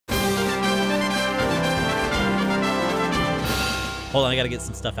Hold on, I got to get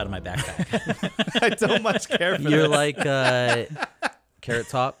some stuff out of my backpack. I don't much care for You're this. like Carrot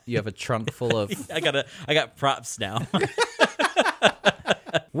Top. You have a trunk full of... I got props now.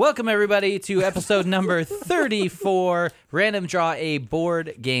 Welcome, everybody, to episode number 34, Random Draw, a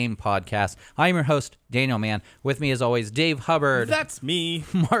board game podcast. I'm your host, Daniel Mann. With me, as always, Dave Hubbard. That's me.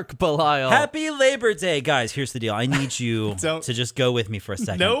 Mark Belisle. Happy Labor Day, guys. Here's the deal. I need you Don't- to just go with me for a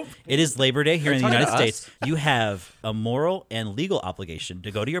second. Nope. It is Labor Day here in the talking United to us? States. You have a moral and legal obligation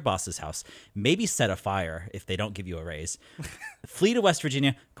to go to your boss's house, maybe set a fire if they don't give you a raise, flee to West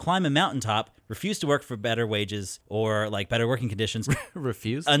Virginia, climb a mountaintop, refuse to work for better wages or like better working conditions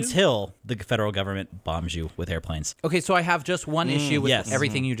Refused to? until the federal government bombs you with airplanes. Okay, so I have just one issue with yes.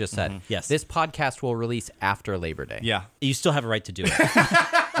 everything you just said. Yes. This podcast will release after Labor Day. Yeah. You still have a right to do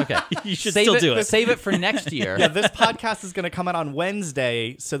it. Okay. You should Save still do it. Save it for next year. Yeah, this podcast is going to come out on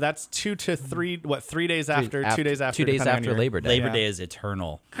Wednesday, so that's 2 to 3, 3 days after, 2 days after. 2 days depending on after your- Labor Day. Labor Yeah. Day is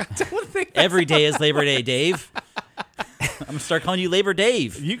eternal. I don't think Every day is Labor Day, Dave. I'm going to start calling you Labor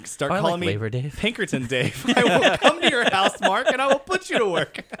Dave. you can start I like calling me Labor Dave. Pinkerton Dave. I will come to your house, Mark, and I will put you to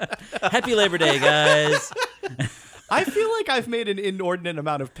work. Happy Labor Day, guys. I feel like I've made an inordinate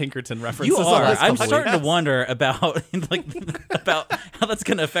amount of Pinkerton references. You on are. this I'm podcast. starting to wonder about about how that's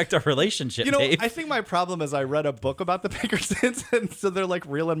going to affect our relationship, You know, Dave. I think my problem is I read a book about the Pinkertons, and so they're like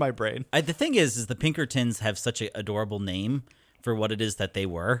real in my brain. The thing is the Pinkertons have such an adorable name for what it is that they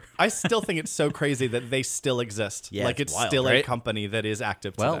were. I still think it's so crazy that they still exist. Yeah, like it's it's wild, still a right? company that is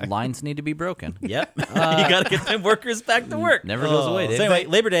active Well, today. lines need to be broken. Yep. You got to get them workers back to work. Never goes away, Dave. So anyway,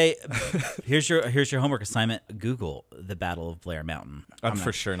 Labor Day. Here's your homework assignment. Google the Battle of Blair Mountain. I'm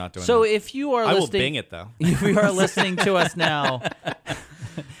for sure not doing So that. if you are I will listening... bing it, though. If you are listening to us now,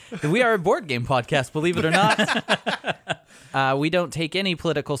 we are a board game podcast, believe it or not. We don't take any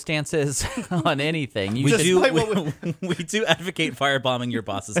political stances on anything. You We should- do we do advocate firebombing your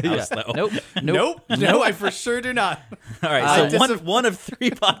boss's house though. Nope. Nope. No, I for sure do not. All right, so dis- one of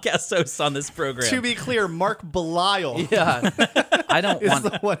 3 podcast hosts on this program. To be clear, Mark Belisle Yeah. I don't is want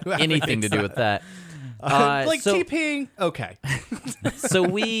the one who anything to do with that. like so, TPing. Okay. so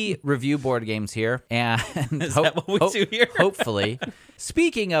we review board games here, and Is that what we do here? Hopefully,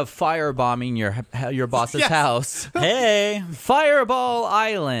 speaking of firebombing your boss's Yes. house, Hey, Fireball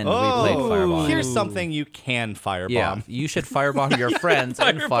Island. we played Fireball Island. Here's something you can firebomb. Yeah, you should firebomb your friends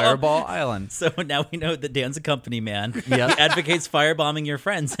in Fireball. Fireball Island. so now we know that Dan's a company man. Yep. He advocates firebombing your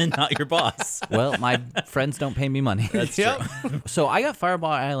friends and not your boss. Well, my friends don't pay me money. That's Yep. true. So I got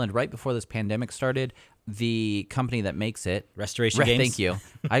Fireball Island right before this pandemic started. The company that makes it, Restoration Games. Thank you.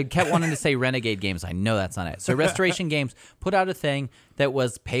 I kept wanting to say Renegade Games. I know that's not it. So Restoration Games put out a thing that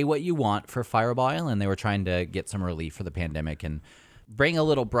was pay what you want for Fireball Island. They were trying to get some relief for the pandemic and bring a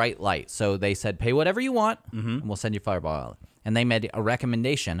little bright light. So they said, pay whatever you want, and we'll send you Fireball Island. And they made a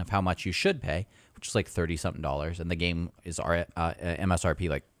recommendation of how much you should pay, which is like $30-something, and the game is MSRP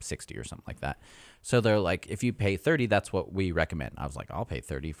like $60 or something like that. So they're like, if you pay $30, that's what we recommend. I was like, I'll pay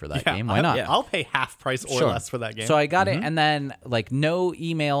 $30 for that game. Why not? I'll pay half price or Sure. less for that game. So I got it, and then like no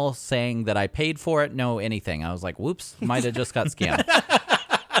email saying that I paid for it, no anything. I was like, whoops, might have just got scammed.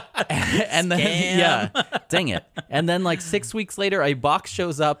 And then yeah, dang it. And then like 6 weeks later, a box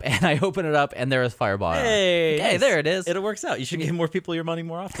shows up, and I open it up, and there is Fireball. Hey, Hey, nice. there it is. It works out. You should give more people your money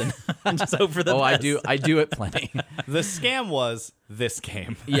more often. And just hope for the Oh, best. I do it plenty. the scam was this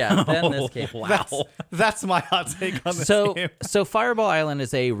game. Yeah, then this game. Wow. That's my hot take on this So, game. so Fireball Island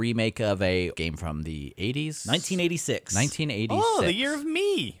is a remake of a game from the 80s? 1986. 1986. Oh, the year of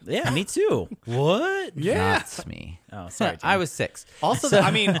me. Yeah, me too. What? Yeah. Not me. Oh, sorry. I was 6. Also,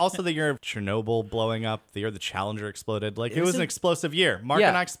 also the year of Chernobyl blowing up, the year the Challenger exploded. Like, it was an explosive year. Mark Yeah.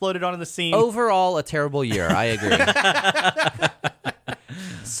 and I exploded onto the scene. Overall, a terrible year. I agree.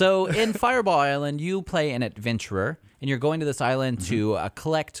 So in Fireball Island, you play an adventurer, and you're going to this island to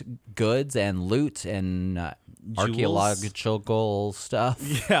collect goods and loot and archaeological stuff.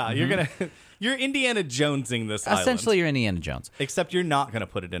 Yeah, you're Indiana Jonesing this Essentially, island. you're Indiana Jones Except you're not going to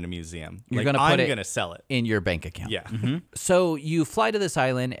put it in a museum. You're Like, gonna put I'm it- going to sell it. in your bank account. Yeah. So you fly to this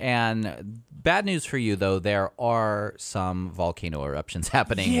island, and bad news for you, though, there are some volcano eruptions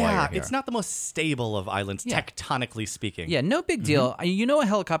happening while Yeah, you're here. it's not the most stable of islands, Yeah. tectonically speaking. Yeah, no big deal. You know a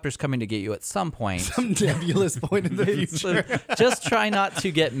helicopter's coming to get you at some point. Some nebulous point in the future. Just try not to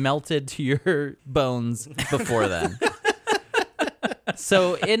get melted to your bones before then.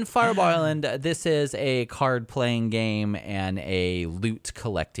 So in Fireball Island, this is a card playing game and a loot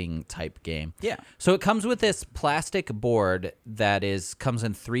collecting type game. Yeah. So it comes with this plastic board that comes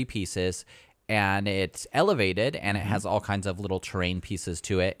in 3 pieces, and it's elevated, and it has all kinds of little terrain pieces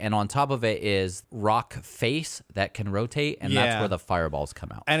to it. And on top of it is rock face that can rotate, and that's where the fireballs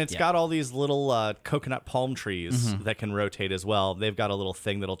come out. And it's got all these little coconut palm trees that can rotate as well. They've got a little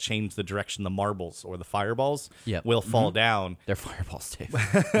thing that'll change the direction the marbles or the fireballs will fall down. They're fireballs, Dave.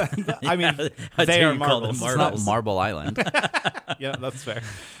 I mean, How they dare are you call them marbles. It's not Marble Island. Yeah, that's fair.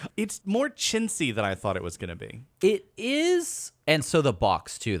 It's more chintzy than I thought it was going to be. It is, and so the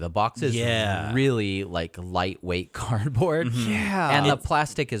box too. The box is really like lightweight cardboard. Yeah. And the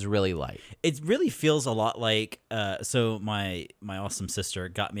plastic is really light. It really feels a lot like so my awesome sister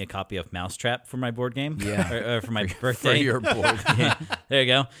got me a copy of Mousetrap for my board game. Yeah. or for my For birthday. your board game. There you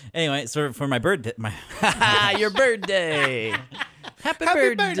go. Anyway, so for my birthday, Your birthday. Happy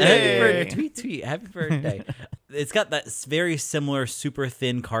birthday. birthday. tweet, happy birthday. It's got that very similar super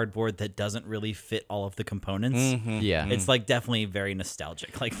thin cardboard that doesn't really fit all of the components. Yeah. It's like definitely very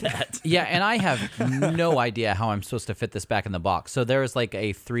nostalgic like that. Yeah, and I have no idea how I'm supposed to fit this back in the box. So there is like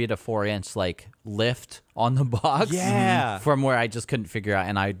a 3 to 4 inch like lift on the box. Yeah. From where I just couldn't figure out,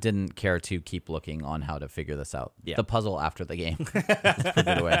 and I didn't care to keep looking on how to figure this out. Yeah. The puzzle after the game. Put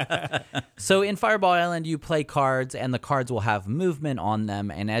it away. So in Fireball Island, you play cards, and the cards will have movement on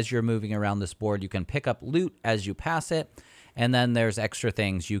them. And as you're moving around this board, you can pick up loot as you pass it. And then there's extra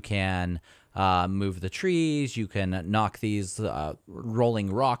things. You can move the trees. You can knock these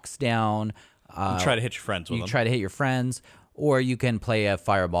rolling rocks down. Try to hit your friends with You them. try to hit your friends. Or you can play a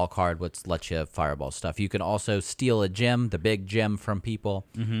fireball card, which lets you fireball stuff. You can also steal a gem, the big gem from people.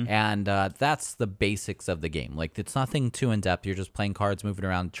 And that's the basics of the game. Like, it's nothing too in-depth. You're just playing cards, moving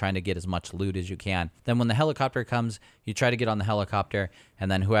around, trying to get as much loot as you can. Then when the helicopter comes, you try to get on the helicopter. And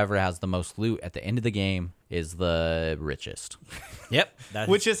then whoever has the most loot at the end of the game is the richest. Yep. That's,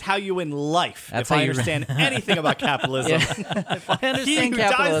 Which is how you win life. That's if I how you- understand anything about capitalism. If I He understand who dies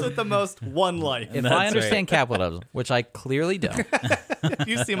capitalism, with the most won life. if That's I understand capitalism, which I clearly don't, If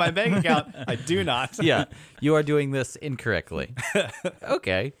you see my bank account, I do not. yeah, you are doing this incorrectly.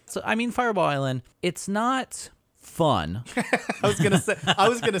 Okay. So, I mean, Fireball Island, it's not fun. I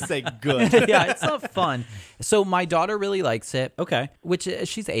was gonna say good. Yeah, it's not fun. So my daughter really likes it. okay. Which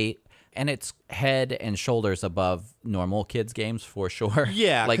she's 8, and it's head and shoulders above normal kids games for sure.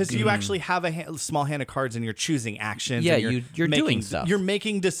 Yeah, like because you actually have a small hand of cards and you're choosing actions. Yeah, and you're making, doing stuff. You're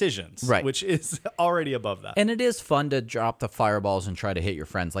making decisions, Right. which is already above that. and it is fun to drop the fireballs and try to hit your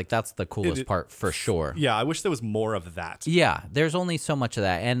friends. Like, that's the coolest part for sure. Yeah, I wish there was more of that. Yeah, there's only so much of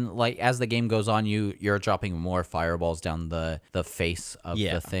that, and like as the game goes on, you're dropping more fireballs down the face of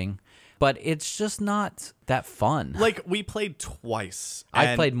Yeah. the thing, but it's just not that fun. Like, we played twice. I've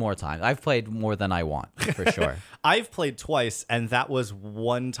and played more times. I've played more than I want for sure. I've played twice, and that was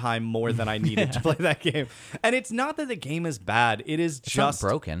one time more than I needed to play that game. And it's not that the game is bad. It is not just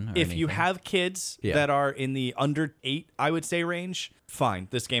broken or If you anything. have kids Yeah. that are in the under 8, I would say, range, fine.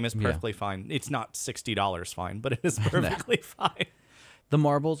 This game is perfectly fine. It's not $60 fine, but it is perfectly fine. The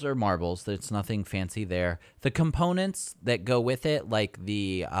marbles are marbles. There's nothing fancy there. The components that go with it, like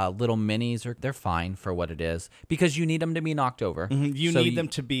the little minis, they're fine for what it is because you need them to be knocked over. You So need them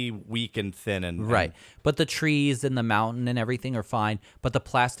to be weak and thin and Right. But the trees and the mountain and everything are fine. But the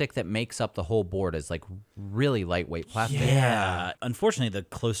plastic that makes up the whole board is like really lightweight plastic. Yeah. Unfortunately, the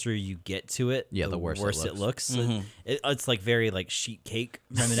closer you get to it, Yeah, the worse it it looks. Mm-hmm. It's like very like sheet cake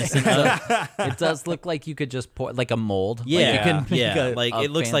reminiscent of. It does look like you could just pour like a mold. Yeah, Like you can make yeah. Like,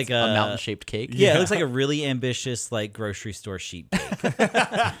 it looks like a mountain shaped cake. Yeah, it looks like a really ambitious like grocery store sheet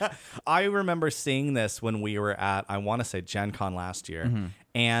cake. I remember seeing this when we were at, I want to say, Gen Con last year. Mm-hmm.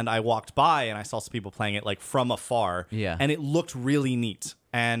 And I walked by and I saw some people playing it like from afar. Yeah. And it looked really neat.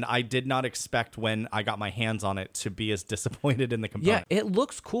 And I did not expect when I got my hands on it to be as disappointed in the Yeah, component. it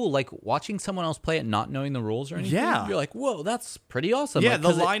looks cool. Like watching someone else play it, not knowing the rules or anything. Yeah. You're like, whoa, that's pretty awesome. Yeah, Like, the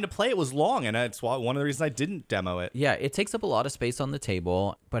 'cause line to play it was long, and it's one of the reasons I didn't demo it. Yeah, it takes up a lot of space on the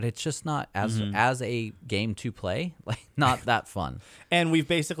table, but it's just not as a game to play, like not that fun. And we've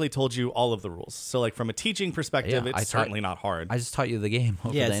basically told you all of the rules. So, like, from a teaching perspective, Yeah, it's certainly not hard. I just taught you the game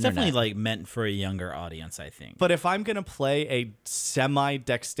over Yeah, the it's internet. definitely like meant for a younger audience, I think. But if I'm gonna play a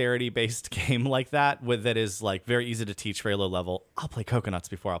semi-dexterity based game like that, that is like very easy to teach, very low level, I'll play Coconuts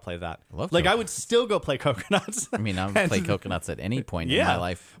before I'll play that. love Like, I Coconuts. would still go play Coconuts. I mean, I would play Coconuts at any point in my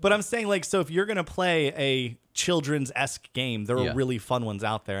life. But I'm saying, like, so if you're gonna play a children's-esque game, there Yeah. are really fun ones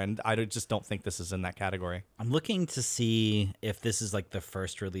out there, and just don't think this is in that category. I'm looking to see if this is like the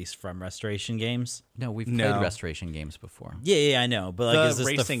first release from Restoration Games. No, we've No. played Restoration games before. Yeah, I know. But like, is The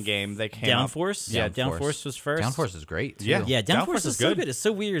this racing the game they came up- Downforce? Yeah, Downforce was first. Downforce is great too. Yeah. Yeah, Downforce Downforce is is so good. good. It's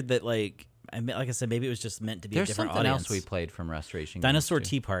so weird that like I mean, like I said, maybe it was just meant to be There's a different something audience. else we played from Restoration Dinosaur Games,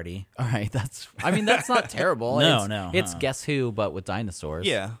 too. Tea Party. All right, that's not terrible. No, It's Guess Who, but with dinosaurs.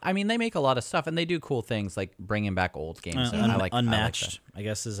 Yeah. I mean, they make a lot of stuff, and they do cool things like bringing back old games. And I like Unmatched, that. I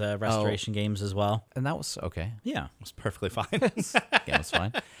guess, is Restoration Games as well. And that was okay. Yeah. It was perfectly fine. Yeah, it was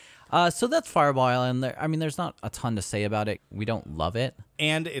fine. So that's Fireball Island. I mean, there's not a ton to say about it. We don't love it.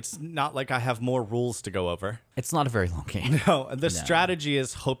 And it's not like I have more rules to go over. It's not a very long game. No, the strategy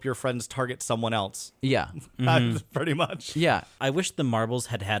is hope your friends target someone else. Yeah. That's pretty much. Yeah. I wish the marbles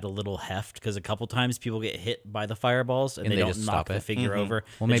had a little heft, because a couple times people get hit by the fireballs and they don't just knock stop the it. figure over.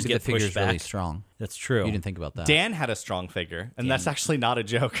 Well, They maybe just the get pushed figure's really back. strong. That's true. You didn't think about that. Dan had a strong figure, and that's actually not a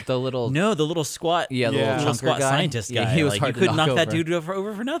joke. The little... No, the little squat, Yeah, the Yeah. little little chunker squat guy. scientist Yeah, guy. he was like, hard you to could knock knock that over. dude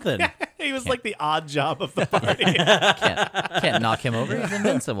over for nothing. He was like the odd job of the party. Can't knock him over. He's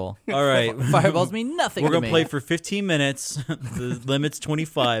invincible. All right. Fireballs mean nothing We're to going to me. play for 15 minutes. The limit's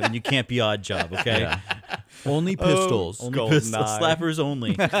 25, and you can't be odd job, okay? Yeah. Only pistols. Oh, Only Golden pistol Eye. slappers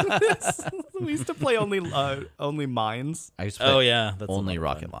only. We used to play only mines. I used to play Oh, yeah. That's a only lot of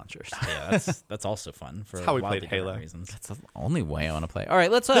rocket fun. launchers. Yeah, that's also fun for how we wildly played different Halo. reasons. That's the only way I want to play. All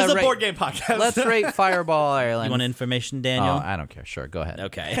right, let's This is a rate, board game podcast. let's rate Fireball Island. You want information, Oh, Daniel? I don't care. Sure, go ahead.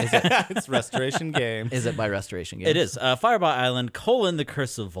 Okay. It's Restoration Games. Is it by Restoration Games? It is. Fireball Island, The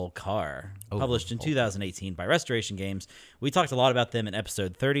Curse of Volcar. Published in 2018 by Restoration Games. We talked a lot about them in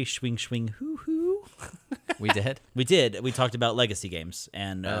episode 30, Schwing Schwing Hoo Hoo. We did? We did. We talked about legacy games.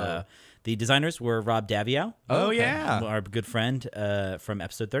 And the designers were Rob Daviau. Oh, okay. yeah. Our good friend from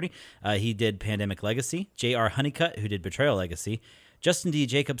episode 30. He did Pandemic Legacy. J.R. Honeycutt, who did Betrayal Legacy. Justin D.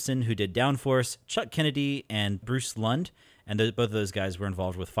 Jacobson, who did Downforce. Chuck Kennedy and Bruce Lund. And both of those guys were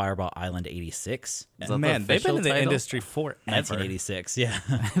involved with Fireball Island 86. Is that the Man, they've been in the official title? industry forever. 1986, yeah.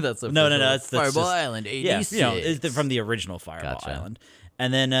 That's No, that's Fireball just- Island 86. Yeah, it's from the original Fireball Gotcha. Island.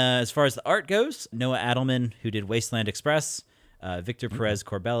 And then as far as the art goes, Noah Adelman, who did Wasteland Express, Victor Perez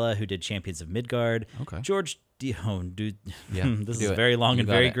Corbella, who did Champions of Midgard, Okay. George dude, Yeah, this do is it. very long You and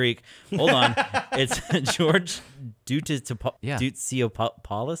got very it. Greek. Hold on, it's George Yeah.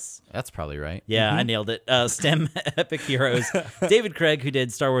 Dutsiopoulos. That's probably right. Yeah, I nailed it. STEM Epic Heroes. David Craig, who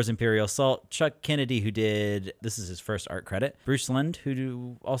did Star Wars Imperial Assault. Chuck Kennedy, who did, this is his first art credit. Bruce Lund, who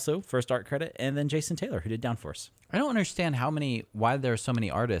do also first art credit. And then Jason Taylor, who did Downforce. I don't understand why there are so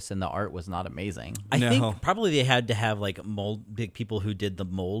many artists and the art was not amazing. I No. think probably they had to have like big people who did the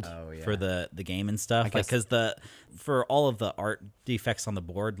mold yeah. for the game and stuff. guess- Because for all of the art defects on the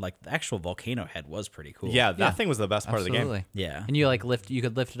board, like the actual volcano head was pretty cool. Yeah, that thing was the best part of the game. Absolutely. Yeah. And you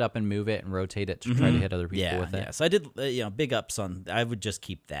could lift it up and move it and rotate it to try to hit other people Yeah, with it. yeah. So I did, big ups on. I would just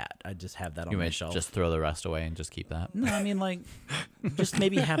keep that. I'd just have that on You my might shelf. just throw the rest away and just keep that. No, I mean like, just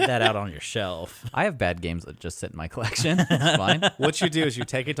maybe have that out on your shelf. I have bad games that just sit in my collection. It's fine. What you do is you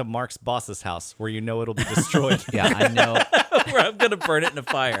take it to Mark's boss's house where you know it'll be destroyed. Yeah, I know. Where I'm gonna burn it in a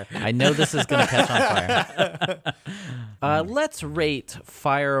fire. I know this is going to catch on fire. Let's rate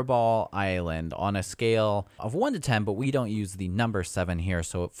Fireball Island on a scale of 1 to 10, but we don't use the number 7 here,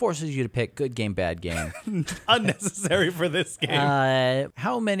 so it forces you to pick good game, bad game. Unnecessary for this game.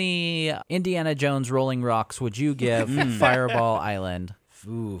 How many Indiana Jones Rolling Rocks would you give Fireball Island?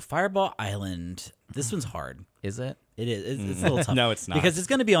 Ooh, Fireball Island. This one's hard. Is it? It is. It's a little tough. No, it's not. Because it's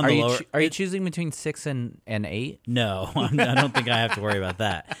going to be on Are the you lower. are you choosing between 6 and 8? No, I don't think I have to worry about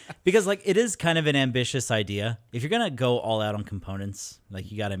that. Because like it is kind of an ambitious idea. If you're going to go all out on components,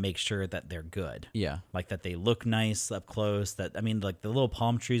 like you got to make sure that they're good. Yeah. Like that they look nice up close. Like the little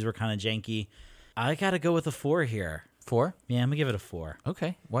palm trees were kind of janky. I got to go with a 4 here. 4? Yeah, I'm going to give it a 4.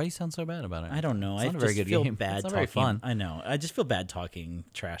 Okay. Why do you sound so bad about it? I don't know. It's I not a just very good feel game. bad It's not talking. very fun. I know. I just feel bad talking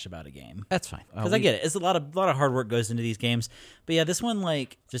trash about a game. That's fine. Because I get it. It's a lot of hard work goes into these games. But yeah, this one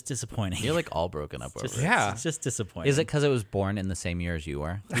like just disappointing. You're like all broken up over Just- it. Yeah. It's just disappointing. Is it because it was born in the same year as you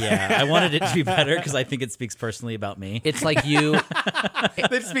were? Yeah, I wanted it to be better because I think it speaks personally about me. It's like you.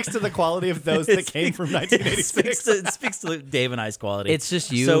 It speaks to the quality of those that came from 1986. It speaks to Dave and I's quality. It's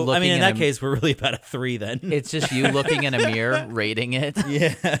just you So I looking mean, in in that a- case, we're really about a 3 then. It's just you looking in a mirror, rating it.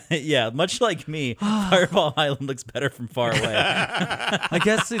 Yeah, yeah. Much like me, Fireball Island looks better from far away. I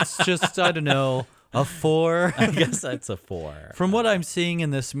guess it's just I don't know a 4. I guess that's a 4. From what I'm seeing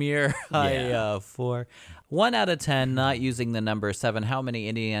in this mirror, Yeah. 4. 1 out of 10, not using the number 7. How many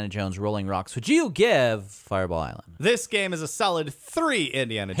Indiana Jones Rolling Rocks would you give Fireball Island? This game is a solid 3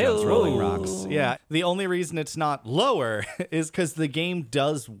 Indiana Jones Hello. Rolling Rocks. Yeah. The only reason it's not lower is because the game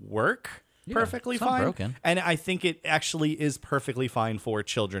does work perfectly it's not fine. broken. And I think it actually is perfectly fine for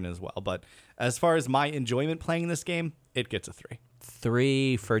children as well. But as far as my enjoyment playing this game, it gets a 3.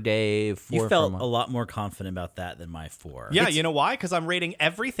 3 for Dave, 4 You felt for a lot more confident about that than my 4. Yeah, you know why? Because I'm rating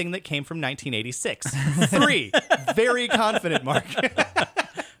everything that came from 1986. 3. Very confident, Mark.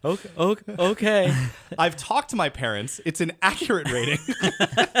 Okay. I've talked to my parents. It's an accurate rating.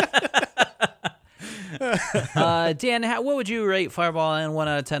 Dan, what would you rate Fireball Island 1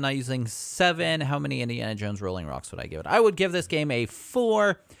 out of 10? Not using 7. How many Indiana Jones Rolling Rocks would I give it? I would give this game a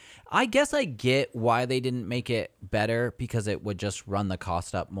 4. I guess I get why they didn't make it better, because it would just run the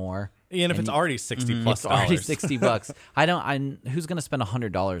cost up more. And if it's already $60 plus, It's already $60. Who's going to spend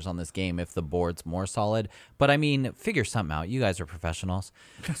 $100 on this game if the board's more solid? But I mean, figure something out. You guys are professionals.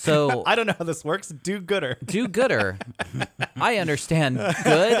 So I don't know how this works. Do gooder. do gooder. I understand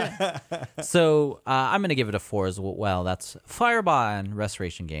good. So I'm going to give it a 4 as well. That's Fireball and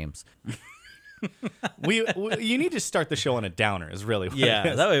Restoration Games. You need to start the show on a downer is really what it Yeah,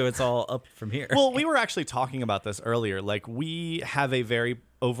 is. that way it's all up from here. Well, we were actually talking about this earlier. Like, we have a very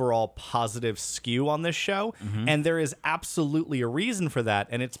overall positive skew on this show, and there is absolutely a reason for that,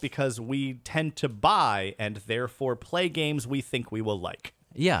 and it's because we tend to buy and therefore play games we think we will like.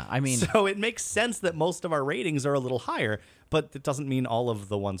 Yeah, I mean, So it makes sense that most of our ratings are a little higher, but it doesn't mean all of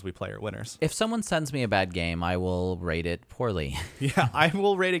the ones we play are winners. if someone sends me a bad game, I will rate it poorly. Yeah, I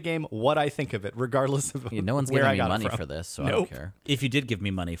will rate a game what I think of it, regardless of No one's where giving I me got it money from. for this, so I Nope. don't care. If you did give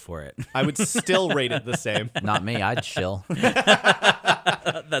me money for it. I would still rate it the same. Not me. I'd chill.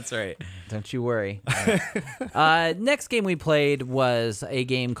 That's right. Don't you worry. Next game we played was a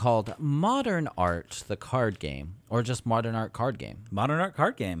game called Modern Art, the card game, or just Modern Art card game. Modern art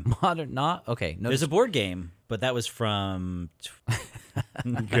card game. Modern, not okay. No, There's a board game, but that was from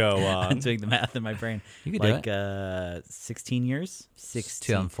Go I'm on. doing the math in my brain. You could do like 16 years? 16.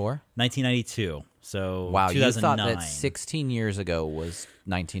 2004. 1992. So Wow, you 2009. thought that 16 years ago was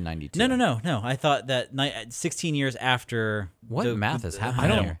 1992. No. I thought that 16 years after. What the- math is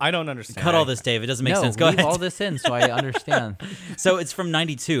happening here? I don't understand. Cut all this, Dave. It doesn't make No, sense. Go leave ahead. all this in so I understand. So it's from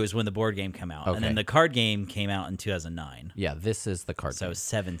 92 is when the board game came out. And Okay. then the card game came out in 2009. Yeah, this is the card So game.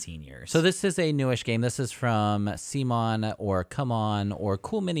 17 years. So this is a newish game. This is from Simon or Come On or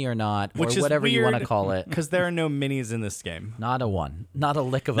Cool Mini or Not Which or is whatever you want to weird, call it. because there are no minis in this game. Not a one. Not a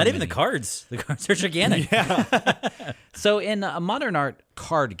lick of Not a even the mini. cards. The cards are gigantic. So in a Modern Art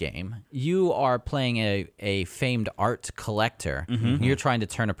card game, you are playing a famed art collector. Mm-hmm. You're trying to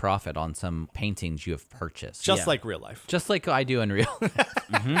turn a profit on some paintings you have purchased. Just Yeah. like real life. Just like I do in real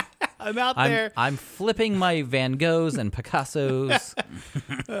life. I'm out there. I'm flipping my Van Goghs and Picassos.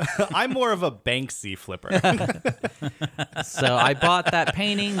 I'm more of a Banksy flipper. So I bought that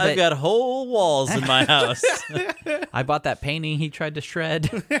painting I've that got whole walls in my house. I bought that painting he tried to shred.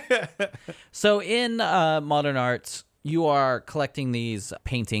 So in Modern Arts, you are collecting these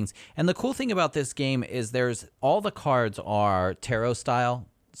paintings. And the cool thing about this game is all the cards are tarot style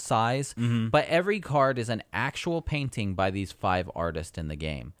size, but every card is an actual painting by these 5 artists in the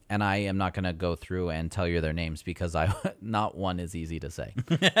game. And I am not going to go through and tell you their names because not one is easy to say.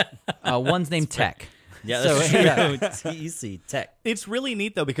 One's named Tech. Yeah, So, that's yeah. true. TEC, tech. It's really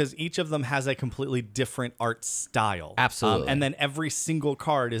neat, though, because each of them has a completely different art style. Absolutely. And then every single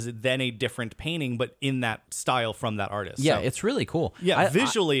card is then a different painting, but in that style from that artist. Yeah, So, it's really cool. yeah,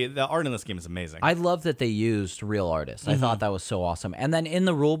 visually, the art in this game is amazing. I love that they used real artists. I thought that was so awesome. And then in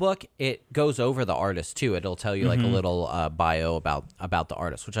the rule book, it goes over the artist too. It'll tell you like a little bio about the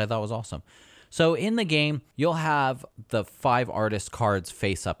artist, which I thought was awesome. So in the game, you'll have the 5 artist cards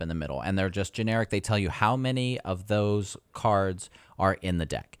face up in the middle, and they're just generic. They tell you how many of those cards are in the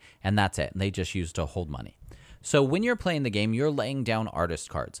deck, and that's it. And they just use to hold money. So when you're playing the game, you're laying down artist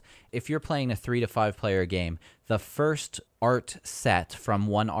cards. If you're playing a 3 to 5 player game, the first art set from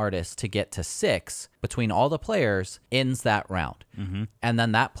one artist to get to 6 between all the players ends that round. And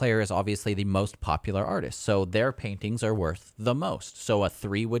then that player is obviously the most popular artist. So their paintings are worth the most. So a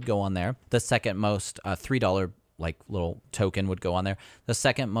 3 would go on there. The second most $3 like little token would go on there. The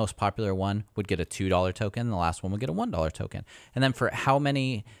second most popular one would get a $2 token. The last one would get a $1 token. And then for how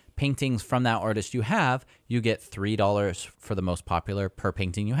many paintings from that artist you have, you get $3 for the most popular per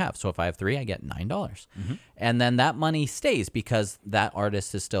painting you have. So if I have 3, I get $9. And then that money stays because that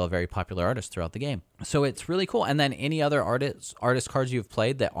artist is still a very popular artist throughout the game. So it's really cool. And then any other artist cards you've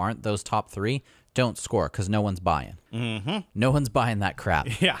played that aren't those top 3 don't score because no one's buying. No one's buying that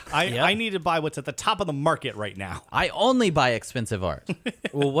crap. yeah, I need to buy what's at the top of the market right now. I only buy expensive art.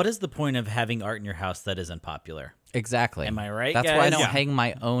 Well, what is the point of having art in your house that isn't popular? Exactly. Am I right, That's why I guys? don't Yeah. hang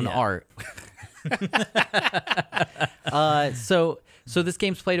my own Yeah. art. So this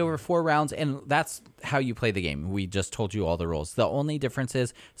game's played over 4 rounds, and that's how you play the game. We just told you all the rules. The only difference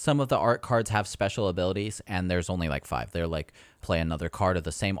is some of the art cards have special abilities, and there's only like 5. They're like play another card of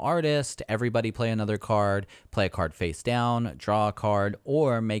the same artist, everybody play another card, play a card face down, draw a card,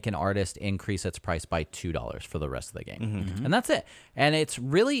 or make an artist increase its price by $2 for the rest of the game. And that's it. And it's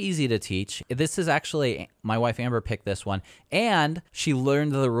really easy to teach. This is actually, my wife Amber picked this one, and she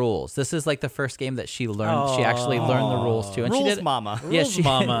learned the rules. This is like the first game that she learned. She actually learned the rules too. And Rules she did, mama. Yeah, Rules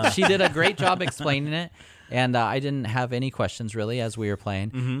mama. she did a great job explaining it. And I didn't have any questions really as we were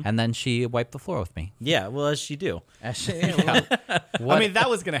playing. And then she wiped the floor with me. Yeah, well, as you do. I mean, that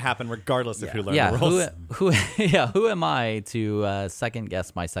was going to happen regardless of who learned Yeah, the rules. who am I to second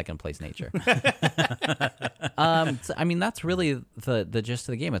guess my second place nature? I mean, that's really the gist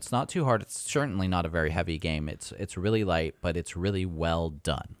of the game. It's not too hard. It's certainly not a very heavy game. It's really light, but it's really well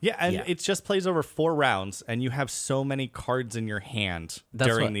done. Yeah, and Yeah. it just plays over 4 rounds, and you have so many cards in your hand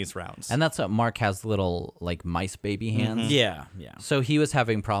during these rounds. And that's what Mark has little like mice baby hands. Yeah, yeah. So he was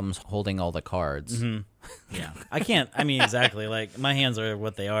having problems holding all the cards. Yeah, I can't. I mean, exactly. Like my hands are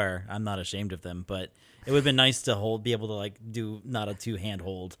what they are. I'm not ashamed of them, but it would have been nice to be able to like do not a 2-hand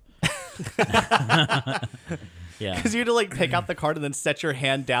hold. Yeah, Because you had to like pick out the card and then set your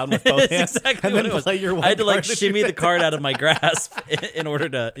hand down with both that's hands, exactly and what then it was. play your one I had to like card that you shimmy the picked. card out of my grasp in order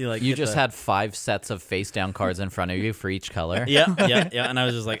to like. You get just the- had 5 sets of face down cards in front of you for each color. Yeah, yeah, yeah. And I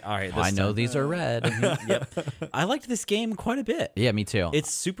was just like, all right, this I know time. these are red. Yep. I liked this game quite a bit. Yeah, me too.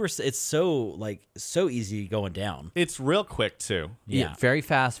 It's super. It's so easy going down. It's real quick too. Yeah. Very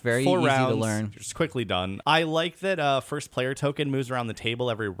fast, very 4 easy rounds, to learn. just quickly done. I like that first player token moves around the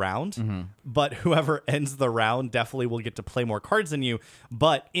table every round, Mm-hmm. but whoever ends the round definitely will get to play more cards than you.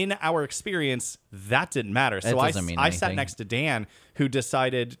 But in our experience, that didn't matter. So doesn't mean I sat anything. next to Dan, who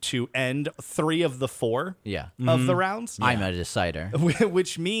decided to end 3 of the 4 Yeah. of the rounds. I'm a decider.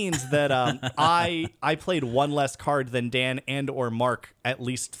 Which means that I played 1 less card than Dan and or Mark at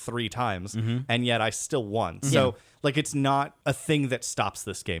least 3 times, and yet I still won. So like it's not a thing that stops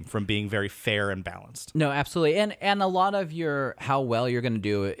this game from being very fair and balanced. No, absolutely. And a lot of your how well you're going to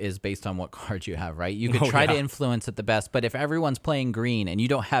do is based on what cards you have, right? You could try to influence it the best, but if everyone's playing green and you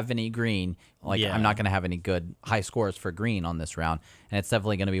don't have any green, like Yeah. I'm not going to have any good high scores for green on this round, and it's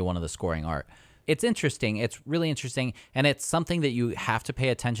definitely going to be one of the scoring art. It's interesting. It's really interesting, and it's something that you have to pay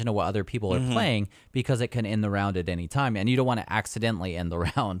attention to what other people are playing because it can end the round at any time, and you don't want to accidentally end the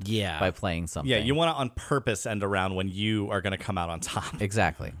round Yeah. by playing something. Yeah, you want to on purpose end around when you are going to come out on top.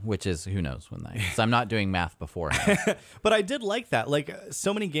 Exactly, which is who knows when that. So I'm not doing math beforehand. But I did like that. Like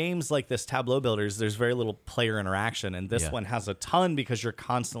so many games like this Tableau Builders, there's very little player interaction, and this Yeah. one has a ton because you're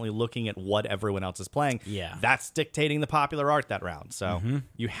constantly looking at what everyone else is playing. Yeah. That's dictating the popular art that round. So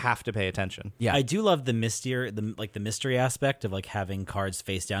you have to pay attention. Yeah. I do love the mystery aspect of like having cards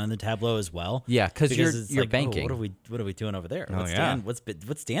face down in the tableau as well. Yeah, 'cause Because you're it's like, banking. Oh, what are we doing over there? What's yeah. Dan?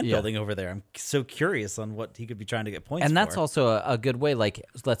 What's Dan Yeah. building over there? I'm so curious on what he could be trying to get points. And that's for. also a good way. Like,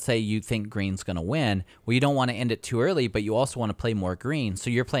 let's say you think green's going to win. Well, you don't want to end it too early, but you also want to play more green. So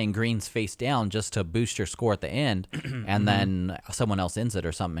you're playing greens face down just to boost your score at the end. And then someone else ends it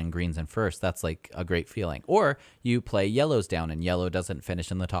or something and green's in first. That's like a great feeling. Or you play yellows down and yellow doesn't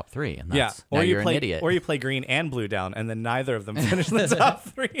finish in the top 3. And that's, now or you you're play an idiot. or you play green and blue down, and then neither of them finish in the top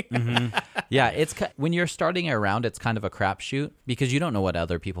 3. Yeah, it's when you're starting a round, it's kind of a crapshoot because you don't know what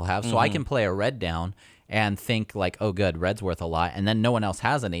other people have. So I can play a red down and think like, oh, good, red's worth a lot, and then no one else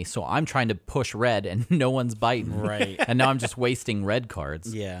has any. So I'm trying to push red, and no one's biting. Right. And now I'm just wasting red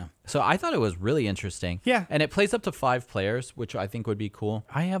cards. Yeah. So I thought it was really interesting. Yeah. And it plays up to 5 players, which I think would be cool.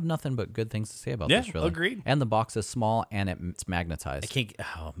 I have nothing but good things to say about Yeah, this, really. agreed. And the box is small and it's magnetized. It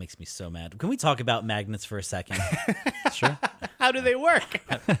makes me so mad. Can we talk about magnets for a second? Sure. How do they work?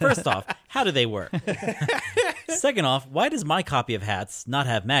 First off, how do they work? Second off, why does my copy of hats not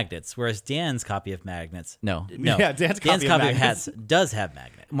have magnets, whereas Dan's copy of magnets? No. No. Yeah, Dan's copy of of hats does have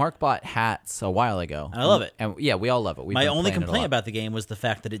magnets. Mark bought hats a while ago. I love it. And yeah, we all love it. We've My been only playing it a complaint lot. about the game was the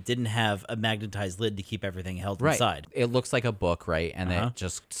fact that it didn't have a magnetized lid to keep everything held Right. inside. It looks like a book, right? And it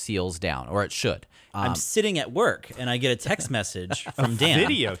just seals down, or it should. I'm sitting at work and I get a text message from Dan.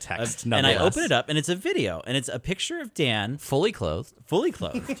 video text, And I nonetheless. open it up and it's a video and it's a picture of Dan fully clothed. fully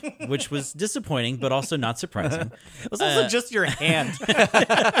clothed, which was disappointing but also not surprising. It was also just your hand. So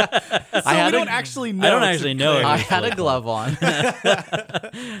had we a- don't actually know. I don't to actually know clear. if I was had fully a glove on.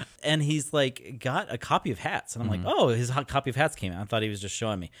 And he's like got a copy of hats and I'm Mm-hmm. like, oh, his copy of hats came out. I thought he was just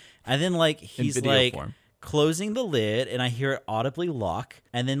showing me. And then like he's video like form. closing the lid and I hear it audibly lock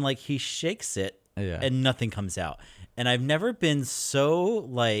and then like he shakes it Yeah. and nothing comes out. And I've never been so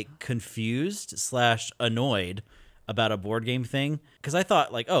like confused / annoyed about a board game thing because I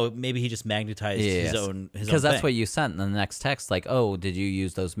thought like, oh, maybe he just magnetized his own because that's thing. what you sent in the next text. Like, oh, did you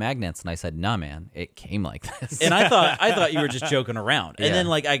use those magnets? And I said, nah, man, it came like this. And I thought you were just joking around. And Yeah. then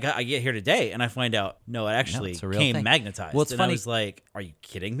like I get here today and I find out no, it actually it's a real came thing. magnetized. Well, it's and funny- I was like, are you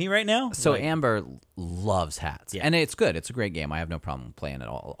kidding me right now? So Like, Amber loves hats, Yeah. and it's good. It's a great game. I have no problem playing it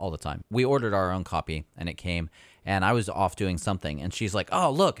all the time. We ordered our own copy, and it came, and I was off doing something, and she's like, "Oh,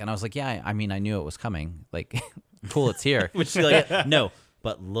 look!" And I was like, "Yeah, I mean, I knew it was coming. Like, cool, it's here." which she's like, no,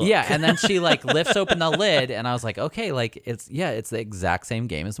 but look. Yeah, and then she like lifts open the lid, and I was like, "Okay, like it's the exact same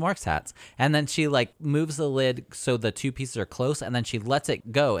game as Mark's hats." And then she like moves the lid so the two pieces are close, and then she lets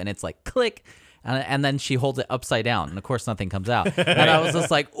it go, and it's like click. And then she holds it upside down, and of course nothing comes out. And I was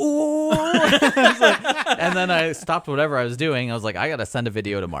just like, ooh. And then I stopped whatever I was doing. I was like, I gotta send a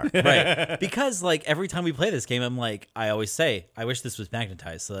video to Mark. Right. Because like every time we play this game, I'm like, I always say, I wish this was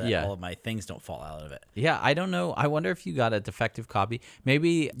magnetized so that Yeah. all of my things don't fall out of it. Yeah, I don't know. I wonder if you got a defective copy.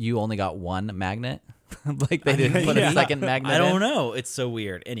 Maybe you only got one magnet. Like they didn't put a second magnet I don't in. know. It's so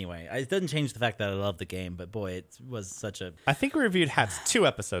weird. Anyway, it doesn't change the fact that I love the game, but boy, it was such a I think we reviewed hats 2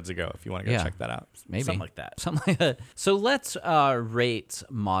 episodes ago. If you want to go Yeah. check that out. Maybe. something like that. Something like that. So let's rate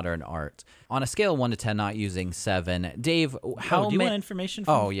modern art on a scale of 1 to 10, not using 7. Dave, how do you many? want information?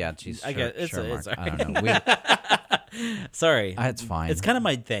 From Oh yeah, geez. I Sure, get- it's- sure, it's Mark. all I don't know. Sorry, It's fine. It's kind of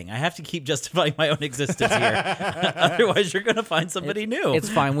my thing. I have to keep justifying my own existence here. Otherwise, you're gonna find somebody new. It's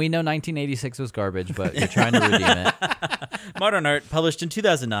fine. We know 1986 was garbage, but you're trying to redeem it. Modern Art, published in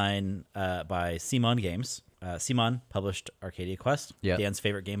 2009 by Simon Games. Simon published Arcadia Quest, Yep. Dan's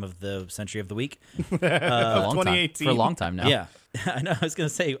favorite game of the century of the week. For a long time. 2018. For a long time now. Yeah, I know. I was gonna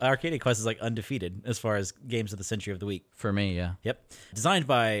say Arcadia Quest is like undefeated as far as games of the century of the week. For me, yeah. Yep, designed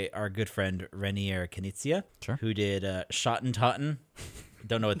by our good friend Renier Knizia, Sure. who did Schottentotten.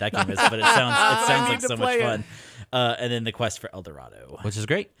 Don't know what that game is, but it sounds like to so much play it. fun. And then the Quest for El Dorado. Which is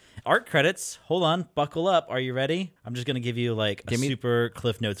great. Art credits. Hold on, buckle up. Are you ready? I'm just gonna give you like a Give me- super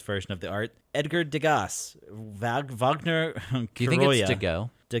Cliff Notes version of the art. Edgar Degas, Wagner. Do you think it's to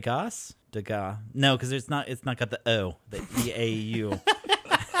go? Degas? Degas? No, because it's not got the O, the E-A-U.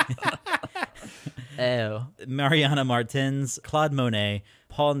 Oh. Mariana Martins, Claude Monet,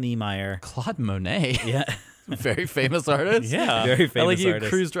 Paul Niemeyer. Claude Monet. Yeah, Very famous artist. Yeah. very I famous like you artist.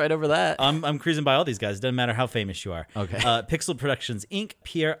 cruised right over that. I'm cruising by all these guys. Doesn't matter how famous you are. Okay. Pixel Productions Inc.,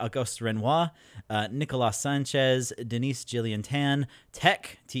 Pierre Auguste Renoir, Nicolas Sanchez, Denise Gillian Tan,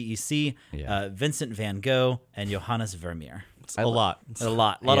 Tech, TEC, Yeah. Vincent Van Gogh, and Johannes Vermeer. A lot. A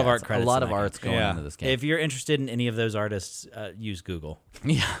lot Yeah, of art it's credits. A lot in of that game. art's going Yeah. into this game. If you're interested in any of those artists, use Google.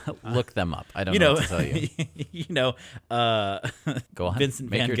 Yeah, look them up. I don't You know know, what to tell you. you know, Go on. Vincent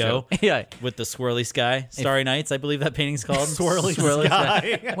Make Van your Gogh joke. Yeah. with the swirly sky, Starry Nights. I believe that painting's called Swirly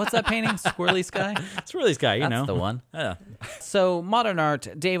Sky. What's that painting? Squirrely Sky? Swirly Sky. You That's know the one. Yeah. So, modern art,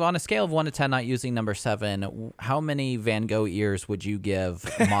 Dave, on a scale of 1 to 10, not using number 7, how many Van Gogh ears would you give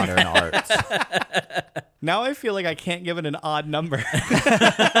modern art? Now I feel like I can't give it an odd number.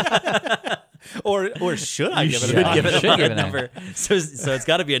 or should I give it Should an odd give it a Should give hard it a- number. So it's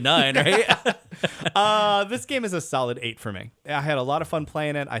got to be a 9, right? This game is a solid 8 for me. I had a lot of fun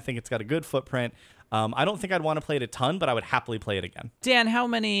playing it. I think it's got a good footprint. I don't think I'd want to play it a ton, but I would happily play it again. Dan, how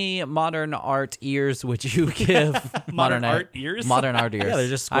many modern art ears would you give? Modern art ears? Modern art ears. Yeah, they're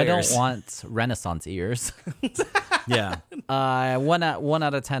just I don't squares. want Renaissance ears. Yeah. 1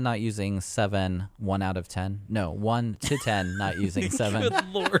 out of 10, not using 7. 1 out of 10. No, 1 to 10, not using 7.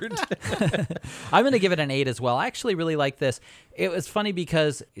 Good Lord. I'm going to give it an 8 as well. I actually really like this. It was funny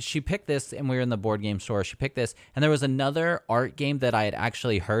because she picked this and we were in the board game store. She picked this and there was another art game that I had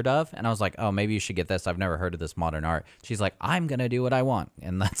actually heard of. And I was like, oh, maybe you should get this. I've never heard of this modern art. She's like, I'm going to do what I want.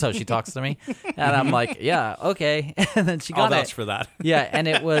 And that's how she talks to me. And I'm like, yeah, okay. And then she I'll got vouch it. for that. Yeah, and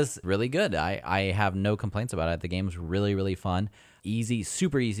it was really good. I have no complaints about it. The game's really, really fun. Easy,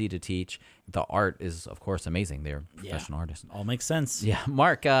 super easy to teach. The art is, of course, amazing. They're professional artists. All makes sense. Yeah,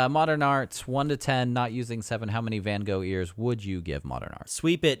 Mark, modern arts, 1 to 10, not using 7. How many Van Gogh ears would you give modern arts?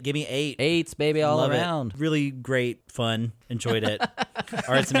 Sweep it. Give me 8. 8s, baby, all Love around. it. Really great, fun. Enjoyed it.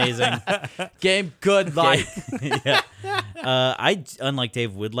 Art's amazing. Game, good life. Yeah. I, unlike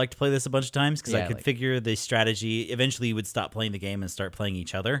Dave, would like to play this a bunch of times because I Yeah, could like- figure the strategy. Eventually, you would stop playing the game and start playing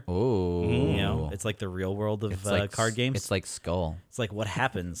each other. Ooh. You know, it's like the real world of It's like card games. It's like Skull. It's like what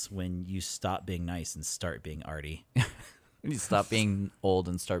happens when you stop being nice and start being arty. We need to stop being old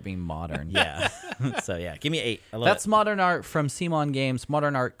and start being modern. Yeah. So yeah, give me 8. I love That's it. Modern Art from Simon Games,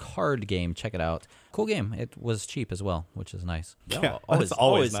 Modern Art card game. Check it out. Cool game. It was cheap as well, which is nice. Yeah, that's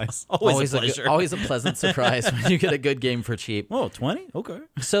always nice. Always a pleasure. Always a pleasant surprise when you get a good game for cheap. Oh, 20? Okay.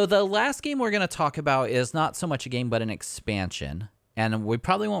 So the last game we're going to talk about is not so much a game, but an expansion. And we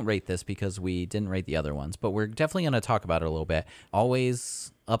probably won't rate this because we didn't rate the other ones, but we're definitely going to talk about it a little bit.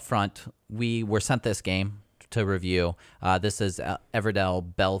 Always up front, we were sent this game to review. This is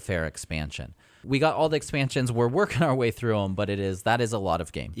Everdell Belfair expansion. We got all the expansions. We're working our way through them, but that is a lot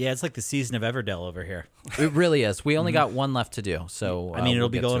of game. Yeah, it's like the season of Everdell over here. It really is. We only got one left to do, so I mean, we'll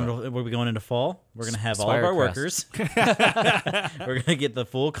we'll be going into fall. We're gonna have all of Spire our Crest. workers. We're gonna get the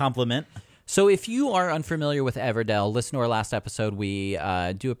full complement. So if you are unfamiliar with Everdell, listen to our last episode. We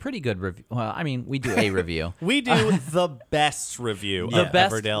do a pretty good review. Well, I mean, we do a review. We do the best review The of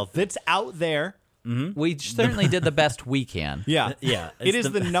best- Everdell that's out there. We certainly did the best we can. Yeah. Yeah, It it's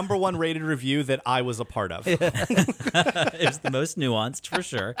is the number one rated review that I was a part of. It's the most nuanced for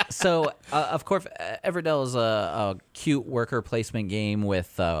sure. So, of course, Everdell is a cute worker placement game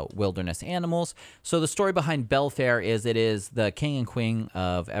with wilderness animals. So the story behind Belfair is it is the king and queen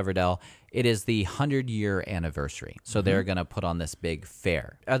of Everdell. It is the 100-year anniversary. So they're going to put on this big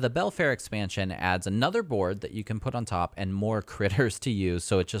fair. The Belfair expansion adds another board that you can put on top and more critters to use.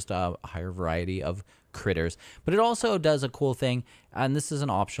 So it's just a higher variety of critters. But it also does a cool thing, and this isn't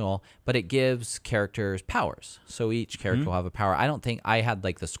optional, but it gives characters powers. So each character will have a power. I don't think I had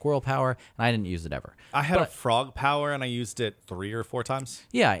like the squirrel power, and I didn't use it ever. I had a frog power and I used it 3 or 4 times.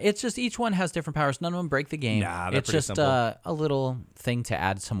 Yeah, it's just each one has different powers. None of them break the game. Nah, they're it's pretty just simple. a little thing to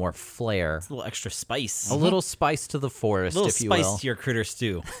add some more flair. A little extra spice. A little spice to the forest, A little if you spice will. to your critter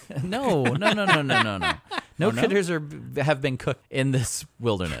stew. No. No critters have been cooked in this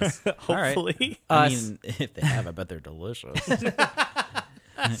wilderness. Hopefully. I mean, if they have, I bet they're delicious.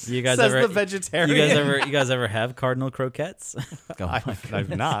 You guys Says ever? the vegetarian. You guys ever have cardinal croquettes? I've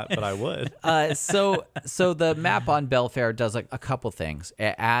not, but I would. So the map on Belfair does a couple things.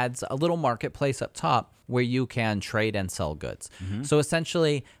 It adds a little marketplace up top where you can trade and sell goods. So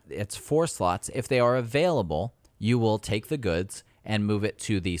essentially, it's 4 slots. If they are available, you will take the goods and move it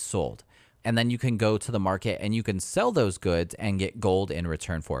to the sold. And then you can go to the market and you can sell those goods and get gold in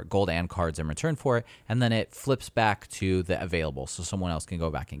return for it, gold and cards in return for it. And then it flips back to the available so someone else can go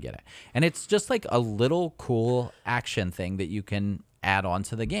back and get it. And it's just like a little cool action thing that you can add on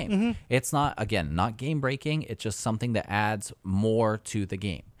to the game. It's not game breaking. It's just something that adds more to the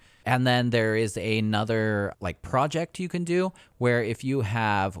game. And then there is another project you can do where if you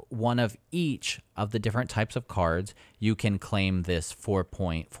have one of each of the different types of cards, you can claim this 4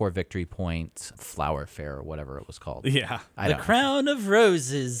 victory point flower fair or whatever it was called. Yeah. The crown of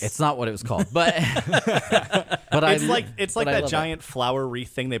roses. It's not what it was called, but It's like but I that love giant flower wreath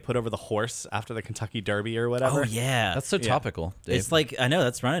thing they put over the horse after the Kentucky Derby or whatever. Oh yeah, That's so topical. Dave. It's like I know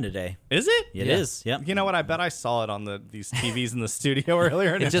that's running today. Is it? It is. Yep. You know what? I bet I saw it on these TVs in the studio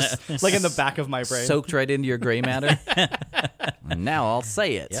earlier. And It just like in the back of my brain. soaked right into your gray matter. Now I'll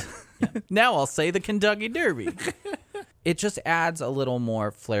say it. Now I'll say the Kentucky Derby. It just adds a little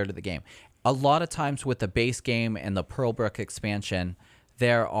more flair to the game. A lot of times with the base game and the Pearlbrook expansion,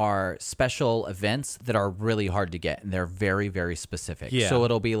 there are special events that are really hard to get, and they're very, very specific. Yeah. So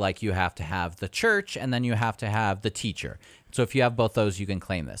it'll be like you have to have the church, and then you have to have the teacher. So if you have both those, you can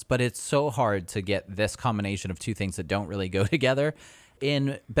claim this. But it's so hard to get this combination of two things that don't really go together.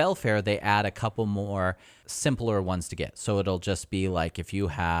 In Belfair, they add a couple more simpler ones to get. So it'll just be like if you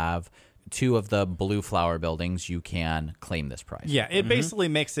have 2 of the blue flower buildings, you can claim this prize. Yeah, it basically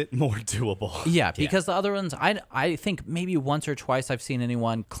makes it more doable. Yeah, because the other ones, I think maybe once or twice I've seen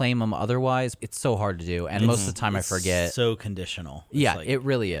anyone claim them otherwise. It's so hard to do, and most of the time I forget. So conditional. It's Yeah, like- it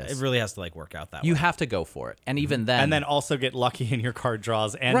really is. It really has to work out that You way. have to go for it. And even then... And then also get lucky in your card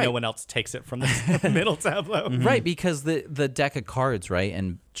draws and Right. no one else takes it from the middle tableau. Right, because the deck of cards, right,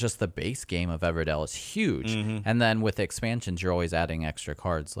 and just the base game of Everdell is huge. And then with expansions, you're always adding extra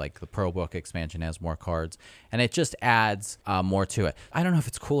cards. Like the Pearlbrook expansion has more cards, and it just adds more to it. I don't know if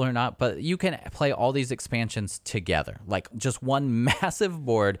it's cool or not, but you can play all these expansions together, like just one massive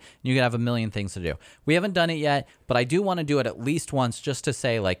board. And you can have a million things to do. We haven't done it yet, but I do want to do it at least once, just to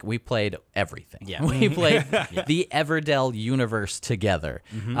say like we played everything. Yeah. We played the Everdell universe together.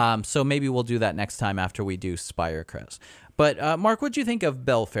 So maybe we'll do that next time after we do Spire Crest. But Mark, what do you think of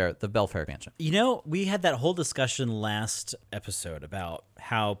Belfair, the Belfair expansion? You know, we had that whole discussion last episode about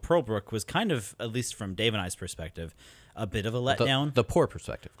how Pearlbrook was kind of, at least from Dave and I's perspective, a bit of a letdown. The poor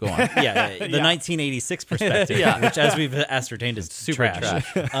perspective. Go on. The 1986 perspective, which, as we've ascertained, is Super trash.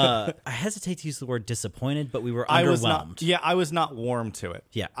 I hesitate to use the word disappointed, but we were I underwhelmed. was not warm to it.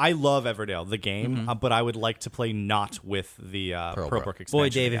 Yeah. I love Everdale, the game, but I would like to play not with the Pearlbrook expansion. Boy,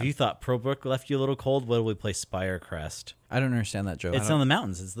 Dave, again. if you thought Pearlbrook left you a little cold, what do we play Spirecrest? I don't understand that joke. It's on the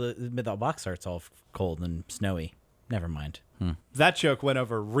mountains. It's the box art's all cold and snowy. Never mind. That joke went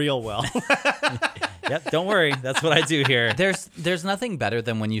over real well. Yep, don't worry. That's what I do here. There's nothing better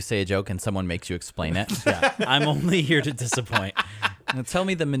than when you say a joke and someone makes you explain it. Yeah, I'm only here to disappoint. Now tell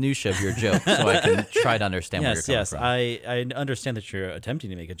me the minutia of your joke so I can try to understand where you're coming from. I understand that you're attempting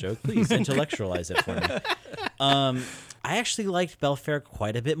to make a joke. Please intellectualize it for me. I actually liked Belfair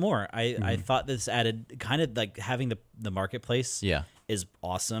quite a bit more. I thought this added kind of like having the marketplace is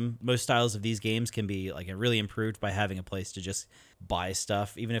awesome. Most styles of these games can be like really improved by having a place to just buy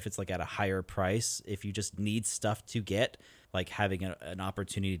stuff, even if it's like at a higher price. If you just need stuff to get, like having an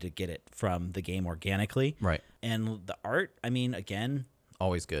opportunity to get it from the game organically. Right. And the art, I mean, again,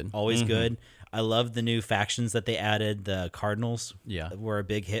 Always good. always good. I love the new factions that they added. The Cardinals were a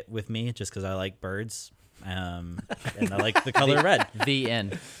big hit with me just because I like birds. And I like the color red. The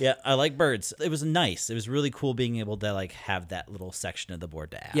end. Yeah, I like birds. It was nice. It was really cool being able to like have that little section of the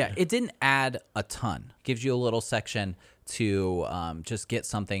board to add. Yeah, it didn't add a ton. Gives you a little section to just get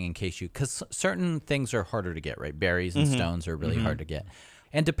something in case because certain things are harder to get, right? Berries and stones are really hard to get.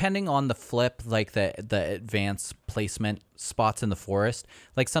 And depending on the flip, like the advanced placement spots in the forest,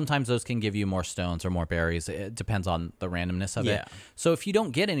 like sometimes those can give you more stones or more berries. It depends on the randomness of it. So if you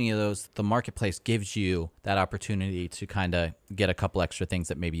don't get any of those, the marketplace gives you that opportunity to kind of get a couple extra things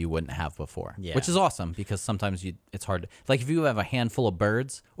that maybe you wouldn't have before, which is awesome because sometimes it's hard. Like if you have a handful of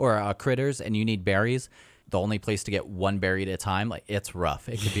birds or critters and you need berries, the only place to get one berry at a time, like it's rough.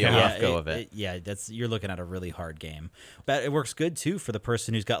 It could be a rough go of it. You're looking at a really hard game. But it works good too for the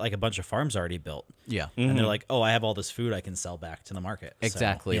person who's got like a bunch of farms already built. Yeah. And they're like, oh, I have all this food I can sell back to the market.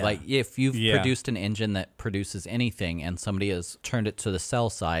 Exactly. So, like if you've produced an engine that produces anything and somebody has turned it to the sell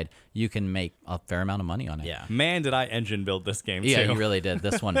side, you can make a fair amount of money on it. Yeah. Man, did I engine build this game, Yeah, too. you really did.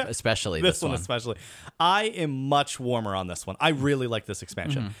 This one, especially. This one especially. I am much warmer on this one. I really like this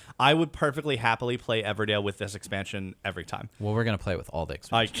expansion. I would perfectly happily play Everdale with this expansion every time. Well, we're going to play with all the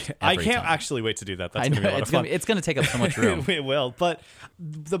expansions. I can't actually wait to do that. That's I going to know. be a lot of fun. It's going to take up so much room. It will. But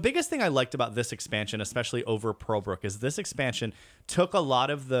the biggest thing I liked about this expansion, especially over Pearlbrook, is this expansion took a lot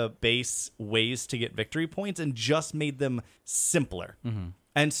of the base ways to get victory points and just made them simpler.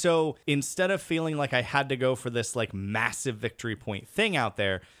 And so instead of feeling like I had to go for this like massive victory point thing out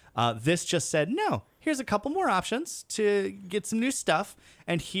there, this just said, no, here's a couple more options to get some new stuff.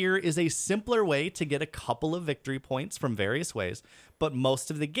 And here is a simpler way to get a couple of victory points from various ways. But most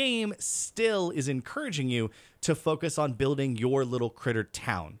of the game still is encouraging you to focus on building your little critter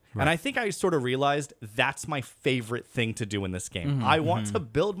town. Right. And I think I sort of realized that's my favorite thing to do in this game. I want to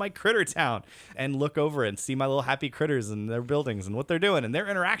build my critter town and look over and see my little happy critters and their buildings and what they're doing and their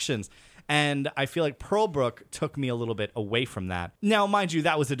interactions. And I feel like Pearlbrook took me a little bit away from that. Now, mind you,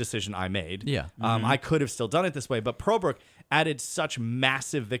 that was a decision I made. Yeah. I could have still done it this way, but Pearlbrook added such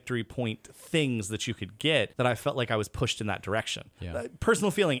massive victory point things that you could get that I felt like I was pushed in that direction. Yeah.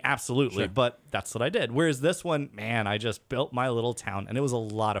 Personal feeling, absolutely, but that's what I did. Whereas this one, man, I just built my little town, and it was a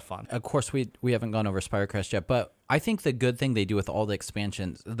lot of fun. Of course, we haven't gone over Spirecrest yet, but I think the good thing they do with all the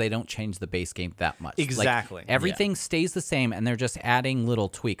expansions, they don't change the base game that much. Exactly. Like, everything stays the same, and they're just adding little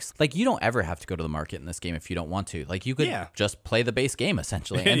tweaks. Like, you don't ever have to go to the market in this game if you don't want to. Like, you could just play the base game,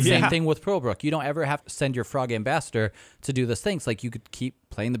 essentially. And same thing with Pearlbrook. You don't ever have to send your Frog Ambassador to do those things. Like, you could keep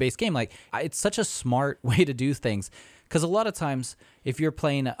playing the base game. Like, it's such a smart way to do things. Because a lot of times, if you're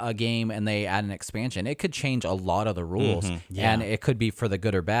playing a game and they add an expansion, it could change a lot of the rules, and it could be for the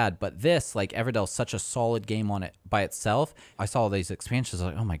good or bad. But this, like Everdale's such a solid game on it by itself. I saw all these expansions,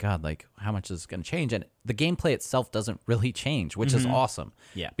 like, oh my god, like how much is it going to change? And the gameplay itself doesn't really change, which is awesome.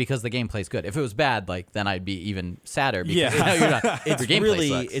 Yeah, because the gameplay's good. If it was bad, like then I'd be even sadder. Because you're not,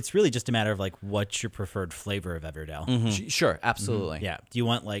 it's really just a matter of like what's your preferred flavor of Everdale. Sure, absolutely. Yeah. Do you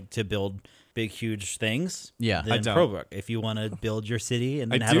want like to build big, huge things? Yeah. Then Pearlbrook. If you want to build your city and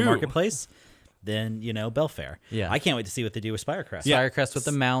then have a marketplace, then, Belfair. Yeah. I can't wait to see what they do with Spirecrest. Spirecrest with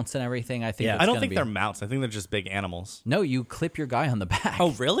the mounts and everything. I think I don't think they're mounts. I think they're just big animals. No, you clip your guy on the back.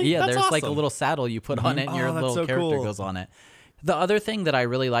 Oh, really? Yeah, That's there's like a awesome. little saddle you put on it, and your that's little so character cool. goes on it. The other thing that I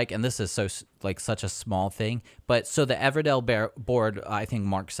really like, and this is such a small thing, but so the Everdell board, I think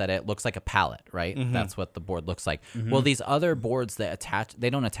Mark said it, looks like a pallet, right? That's what the board looks like. Well, these other boards that they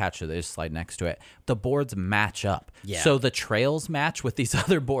don't attach to it, they just slide next to it. The boards match up. Yeah. So the trails match with these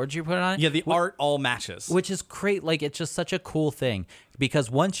other boards you put on it. Yeah, the art all matches. Which is great. Like, it's just such a cool thing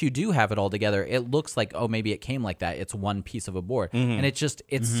because once you do have it all together, it looks like, oh, maybe it came like that. It's one piece of a board. And it's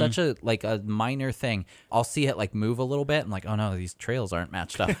such a minor thing. I'll see it like move a little bit. I'm like, oh no, these trails aren't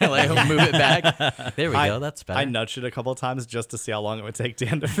matched up. Like, I'll move it back. There we go. That's better. I nudged it a couple of times just to see how long it would take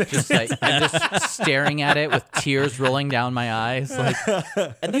Dan to fix Just like, I'm just staring at it with tears rolling down my eyes. Like,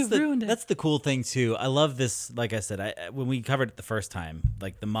 And you ruined it. that's the cool thing too. I love this. Like I said, when we covered it the first time,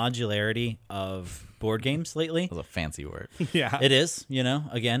 like the modularity of board games lately. That was a fancy word. Yeah. It is,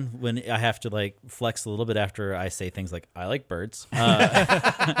 again, when I have to like flex a little bit after I say things like, I like birds.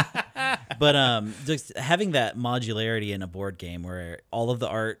 But just having that modularity in a board game where all of the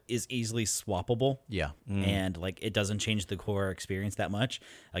art is easily swappable. Yeah. And like it doesn't change the core experience that much.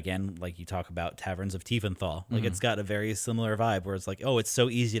 Again, like you talk about Taverns of Tiefenthal. Like it's got a very similar vibe where it's like, oh, it's so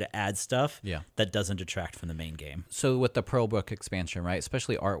easy to add stuff that doesn't detract from the main game. So with the Pearlbrook expansion, right,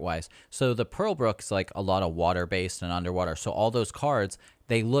 especially art-wise, so the Pearlbrook's like a lot of water-based and underwater. So all those cards,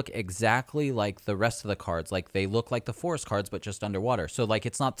 they look exactly like the rest of the cards. Like they look like the forest cards, but just underwater. So like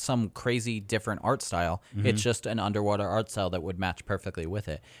it's not some crazy different art style. It's just an underwater art style that would match perfectly with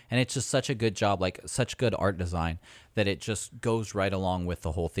it. And it's just such a good job, like such good art design that it just goes right along with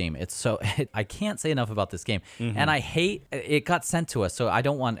the whole theme. It's so I can't say enough about this game. And I hate it got sent to us, so I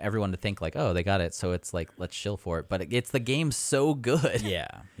don't want everyone to think like, oh, they got it, so it's like let's chill for it. But the game's so good. Yeah.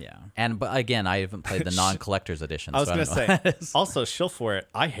 But again, I haven't played the non-collector's edition. I was so going don't know to say, also, shill for it.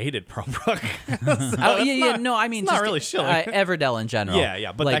 I hated Pearlbrook. No, I mean, it's not just really shilling. Everdell in general.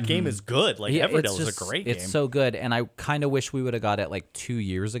 Yeah, but that game is good. Like, yeah, Everdell it's is a great game. It's so good, and I kind of wish we would have got it like 2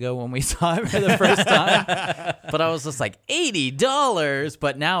 years ago when we saw it for the first time. But I was just like, $80.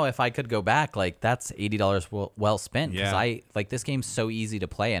 But now, if I could go back, like that's $80 well spent because Yeah. this game's so easy to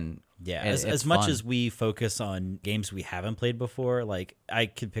play and Yeah. it's As much fun. as we focus on games we haven't played before, like I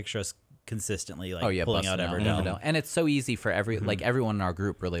could picture us consistently like pulling out busting Everdell. and it's so easy for like everyone in our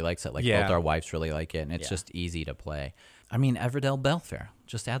group really likes it. Like Yeah. both our wives really like it, and it's Yeah. just easy to play. I mean, Everdell Belfair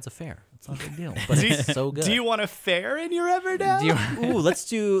just adds a fair. It's not a big deal, but it's so good. Do you want a fair in your Everdell? Ooh, let's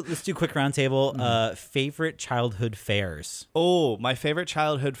do quick roundtable. Favorite childhood fairs. Oh, my favorite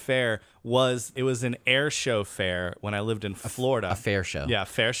childhood fair was an air show fair when I lived in Florida. a fair show? Yeah,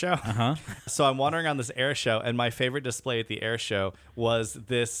 fair show. So I'm wandering on this air show, and my favorite display at the air show was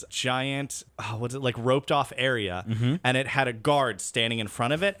this giant, like roped off area, and it had a guard standing in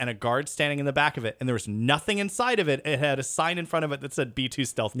front of it and a guard standing in the back of it, and there was nothing inside of it. It had a sign in front of it that said B2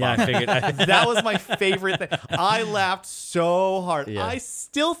 Stealth Bomb. Yeah, I figured. That was my favorite thing. I laughed so hard. Yeah. I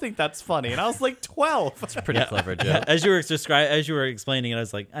still think that's funny, and I was like 12. Pretty clever joke. As you were explaining it, I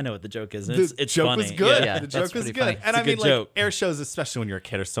was like, I know what the joke is. And The it's joke funny. was good. Yeah, the that's joke was pretty good. funny. And It's a I mean, good like, joke. air shows, especially when you're a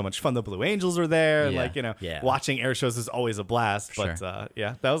kid, are so much fun. The Blue Angels are there. Yeah. Like, Yeah. watching air shows is always a blast. Sure. But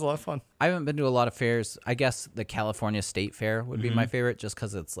yeah, that was a lot of fun. I haven't been to a lot of fairs. I guess the California State Fair would be my favorite, just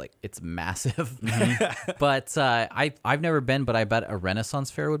because it's massive. But I've never been, but I bet a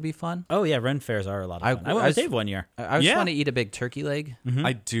Renaissance fair would be fun. Oh yeah, Ren fairs are a lot of fun. I went with Dave one year. I just Yeah. want to eat a big turkey leg.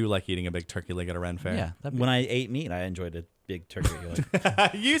 I do like eating a big turkey leg at a Ren fair. Yeah, that'd be When I ate meat, I enjoyed a big turkey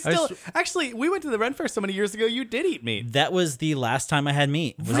leg. You still actually, we went to the Ren fair so many years ago. You did eat meat. That was the last time I had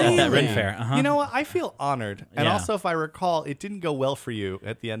meat. Was at that Ren Really? fair. Uh-huh. You know what? I feel honored. And Yeah. also, if I recall, it didn't go well for you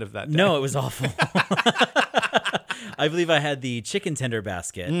at the end of that day. No, it was awful. I believe I had the chicken tender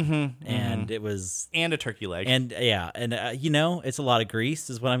basket, and it was, And a turkey leg. and it's a lot of grease,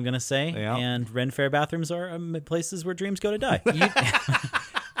 is what I'm gonna say. Yeah. And Ren Fair bathrooms are places where dreams go to die.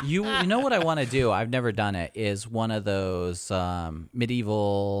 You know what I want to do? I've never done it. Is one of those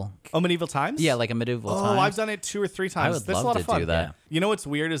medieval? Medieval Times? Yeah, like a medieval. Oh, times. I've done it 2 or 3 times. would That's love a lot to of fun. do that. You know what's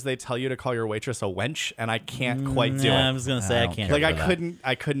weird is they tell you to call your waitress a wench, and I can't quite do Yeah, I it. was gonna say I don't can't. care Like for that.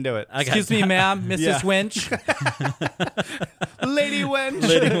 I couldn't do it. Excuse me, ma'am, Mrs. Yeah. Winch. Lady wench.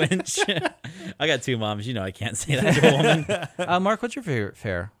 Lady Winch. I got 2 moms. You know I can't say that to a woman. Mark, what's your favorite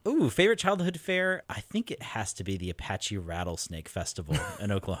fair? Ooh, favorite childhood fair? I think it has to be the Apache Rattlesnake Festival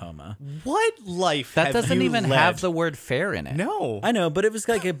in Oklahoma. What life That have doesn't you even led? have the word fair in it. No. I know, but it was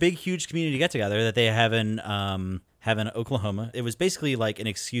like a big, huge community get together that they have in Oklahoma. It was basically like an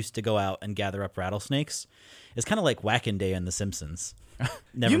excuse to go out and gather up rattlesnakes. It's kind of like Whack-a-Day in The Simpsons.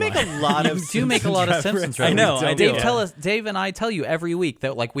 Never You make mind. a lot of You do make a lot of Simpsons I know, I do. Dave and I tell you every week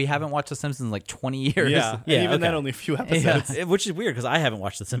that like we haven't watched The Simpsons in like 20 years. Yeah, Yeah, and even then okay. only a few episodes. Which is weird because I haven't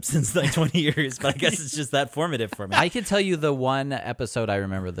watched The Simpsons in like 20 years, but I guess it's just that formative for me. I can tell you the one episode I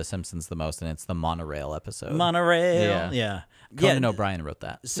remember The Simpsons the most, and it's the monorail episode. Monorail. Yeah. Yeah. Conan O'Brien wrote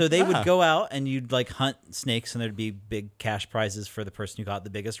that. So they would go out and you'd like hunt snakes, and there'd be big cash prizes for the person who caught the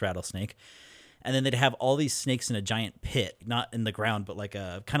biggest rattlesnake. And then they'd have all these snakes in a giant pit, not in the ground, but like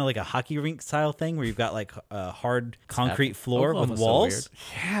a kind of like a hockey rink style thing where you've got like a hard concrete floor Oklahoma with so walls. weird.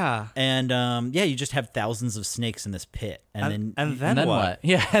 Yeah. And you just have thousands of snakes in this pit. And And then then what? what?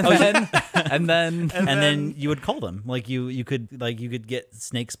 Yeah. And then and then you would cull them. Like you could get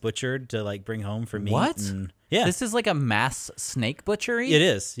snakes butchered to like bring home for meat. What? And, yeah. This is like a mass snake butchery? It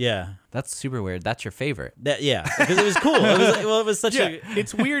is. Yeah. That's super weird. That's your favorite. Because it was cool. It was such Yeah,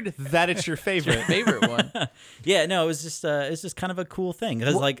 it's weird that it's your favorite. Favorite one. it was just kind of a cool thing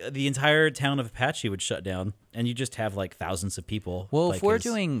because like the entire town of Apache would shut down, and you just have like thousands of people. Well, like, if we're as-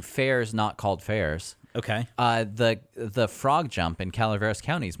 doing fairs not called fairs, okay. the frog jump in Calaveras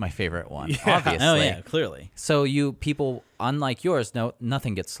County is my favorite one, obviously. Oh yeah, clearly. So people, unlike yours,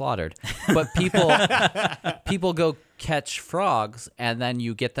 nothing gets slaughtered, but people go catch frogs, and then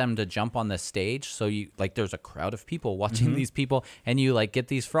you get them to jump on the stage. So you like there's a crowd of people watching these people, and you like get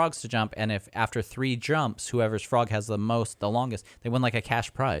these frogs to jump, and if after 3 jumps, whoever's frog has the longest, they win like a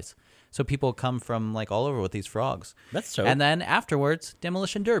cash prize. So people come from like all over with these frogs. That's so. And then afterwards,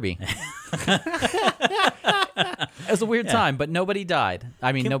 demolition derby. It was a weird time, but nobody died.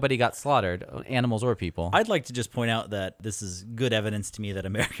 I mean, nobody got slaughtered, animals or people. I'd like to just point out that this is good evidence to me that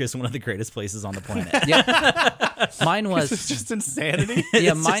America is one of the greatest places on the planet. Yeah. Mine It's was just insanity.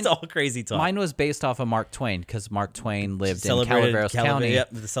 yeah, It's mine just all crazy talk. mine was based off of Mark Twain because Mark Twain lived in Celebrated Calaveras County. Yep,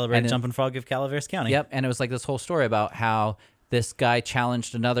 the celebrated And it- jumping frog of Calaveras County. Yep, and it was like this whole story about how this guy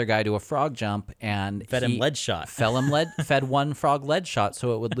challenged another guy to a frog jump and Fed him lead shot. fed one frog lead shot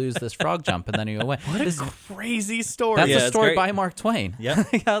so it would lose this frog jump, and then he went. What a crazy story. That's Yeah, a it's story great. by Mark Twain. Yep.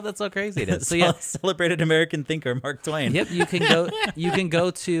 Yeah, that's so crazy it is. So yeah, Celebrated American thinker Mark Twain. yep, you can go. You can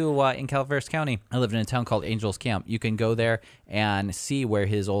go to in Calaveras County. I lived in a town called Angels Camp. You can go there and see where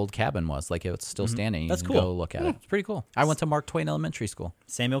his old cabin was. Like it's still standing. You That's can cool. Go look at it. It's pretty cool. I went to Mark Twain Elementary School.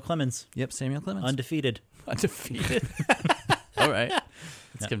 Samuel Clemens, Yep, Samuel Clemens. undefeated. Undefeated. All right.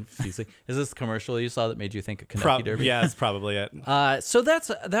 It's confusing. Is this the commercial you saw that made you think of Kentucky Derby? Yeah, that's probably it. So that's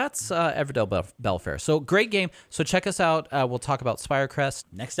Everdell Bell Fair. So great game. So check us out. We'll talk about Spirecrest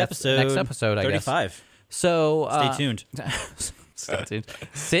Next That's episode. Next episode, I guess. 35. So Stay tuned. Stay tuned.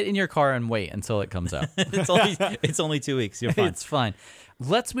 Sit in your car and wait until it comes out. It's only 2 weeks. You're fine. It's fine.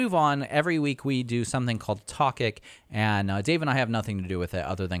 Let's move on. Every week we do something called Talkic, and Dave and I have nothing to do with it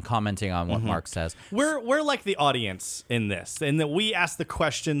other than commenting on what Mark says. We're like the audience in this, in that we ask the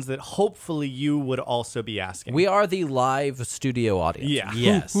questions that hopefully you would also be asking. We are the live studio audience. yeah.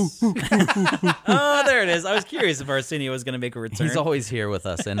 Yes. Oh, there it is. I was curious if Arsenio was going to make a return. He's always here with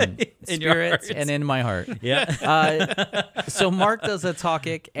us in, your spirits hearts. and in my heart. Yeah. So Mark does a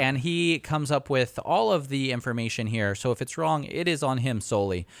Talkic, and he comes up with all of the information here. So if it's wrong, it is on him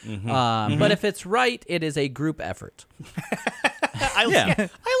solely. But if it's right, it is a group effort. I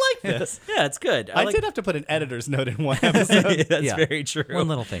like this. Yeah, it's good. I like- did have to put an editor's note in one episode. That's Yeah. very true. One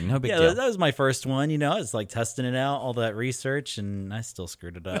little thing, no big Yeah, deal. that was my first one. You know, I was like testing it out, all that research, and I still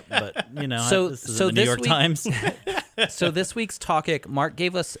screwed it up. But you know, this is the New this York week- Times. So this week's Talkic, Mark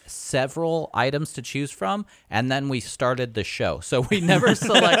gave us several items to choose from, and then we started the show. So we never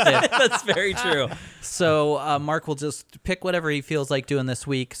selected. That's very true. So Mark will just pick whatever he feels like doing this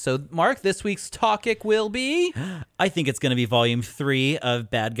week. So Mark, this week's Talkic will be I think it's going to be volume 3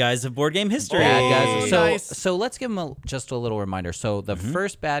 of Bad Guys of Board Game History. Bad Guys. So Nice. so let's give him just a little reminder. So the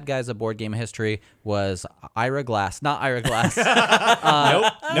first Bad Guys of Board Game History was Ira Glass, not Ira Glass.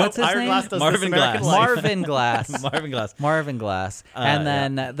 Nope. what's his Ira name? Glass does Marvin This American Glass. Life. Marvin Glass. Marvin Glass. Marvin Glass. And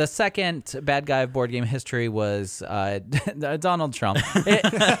then the second bad guy of board game history was Donald Trump.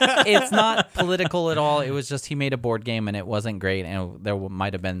 It's not political at all. It was just he made a board game and it wasn't great, and there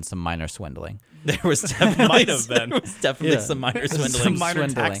might have been some minor swindling. There was definitely Might have been. There was definitely Yeah. some minor Some swindling. minor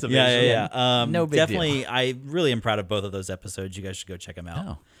tax swindling. evasion. Yeah. No big definitely. I really am proud of both of those episodes. You guys should go check them out.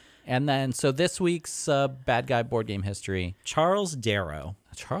 Oh. And then so this week's bad guy board game history, Charles Darrow.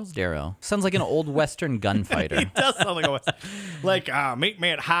 Charles Darrow. Sounds like an old Western gunfighter. Does sound like a West. Like, meet me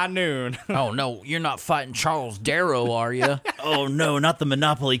at high noon. Oh no, you're not fighting Charles Darrow, are you? Oh no, not the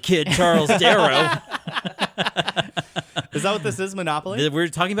Monopoly kid, Charles Darrow. Is that what this is, Monopoly? We're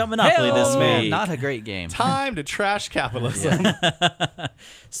talking about Monopoly this man, week. not a great game. Time to trash capitalism.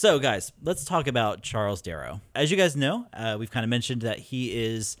 So, guys, let's talk about Charles Darrow. As you guys know, we've kind of mentioned that he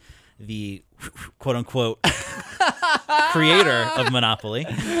is the quote-unquote creator of Monopoly.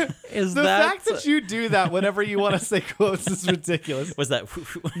 Is The fact that you do that whenever you want to say quotes is ridiculous. Was that?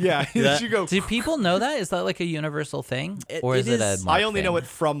 Yeah, That- you go. do people know that? Is that like a universal thing, or it is it is- a? Mark I only thing? know it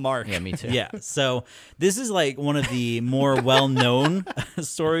from Mark. Yeah, me too. Yeah, so this is like one of the more well-known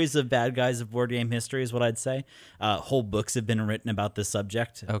stories of bad guys of board game history, is what I'd say. Whole books have been written about this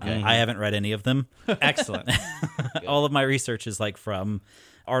subject. Okay. I haven't read any of them. Excellent. All of my research is like from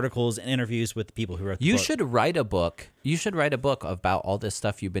articles and interviews with the people who wrote the You book. should write a book. You should write a book about all this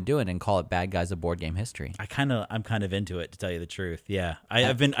stuff you've been doing and call it "Bad Guys of Board Game History." I'm kind of into it, to tell you the truth. Yeah,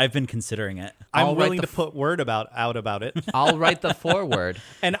 I've been considering it. I'm I'll write willing the to put word out about it. I'll write the foreword,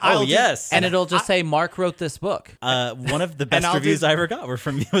 And Oh I'll yes, and it'll just say Mark wrote this book. one of the best I'll do- reviews I ever got were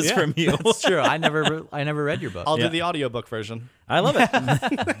from Yeah, from you. It's true. I never read your book. I'll Yeah. do the audiobook version. I love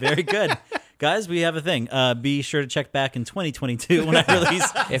it. Very good. Guys, we have a thing. Be sure to check back in 2022 when I release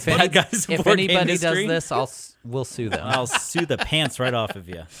if Bad Guys of if Board Game anybody does History. this, we'll sue them. I'll sue the pants right off of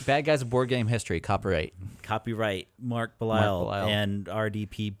you. Bad Guys of Board Game History, copyright. Copyright Mark Belisle Belial. and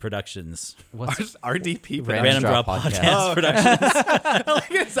RDP Productions. What's RDP. Random Random Drop Drop Podcast. Podcast Oh, Productions.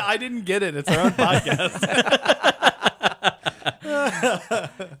 Like it's- I didn't get it. It's our own podcast.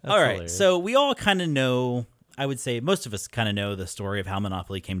 All right. hilarious. So we all kind of know, I would say most of us kind of know the story of how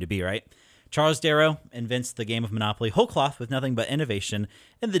Monopoly came to be, right? Charles Darrow invents the game of Monopoly whole cloth with nothing but innovation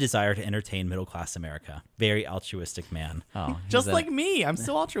and the desire to entertain middle-class America. Very altruistic man. Oh, Just like me. I'm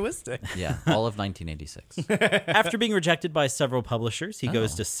so altruistic. yeah, all of 1986. After being rejected by several publishers, he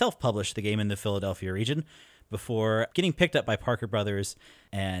goes Oh. to self-publish the game in the Philadelphia region before getting picked up by Parker Brothers,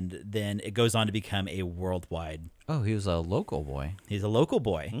 and then it goes on to become a worldwide. Oh, he was a local boy, He's a local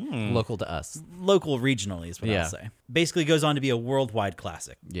boy. local to us. Local regionally is what Yeah. I'll say. Basically goes on to be a worldwide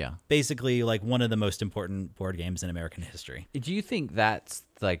classic. Yeah. Basically like one of the most important board games in American history. Do you think that's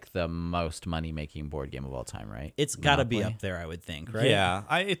like the most money-making board game of all time? Right? It's got to be Monopoly? up there, I would think, right? Yeah,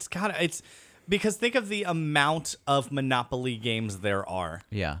 it's because think of the amount of Monopoly games there are.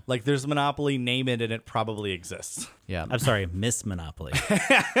 Yeah. Like there's Monopoly, name it, and it probably exists. Yeah. I'm sorry, Miss Monopoly.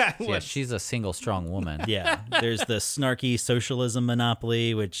 Yeah, she's a single strong woman. Yeah. There's the snarky socialism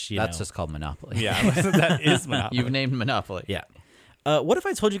Monopoly, which, you That's know. just called Monopoly. Yeah, that is Monopoly. You've named Monopoly. Yeah. What if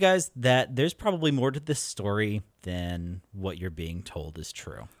I told you guys that there's probably more to this story than what you're being told is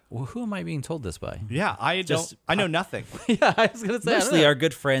true? Well, who am I being told this by? Yeah, I Just- don't. I know nothing. Yeah, I was gonna say. Mostly our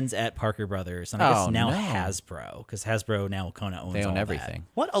good friends at Parker Brothers, and I guess Oh, now no. Hasbro, because Hasbro now kind of owns They all own that. everything.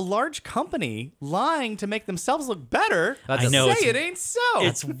 What a large company lying to make themselves look better. I know, Say it's- it ain't so.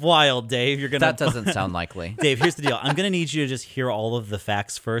 It's wild, Dave. You're gonna. That doesn't sound likely. Dave, here's the deal. I'm gonna need you to just hear all of the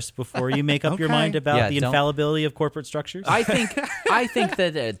facts first before you make up your Okay. mind about Yeah, the don't- infallibility of corporate structures. I think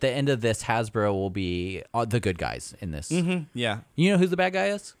that at the end of this, Hasbro will be the good guys in this. yeah, You know who the bad guy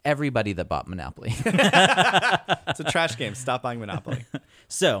is? Everybody that bought Monopoly. it's a trash game. Stop buying Monopoly.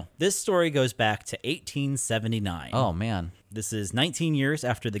 So this story goes back to 1879. Oh man. This is 19 years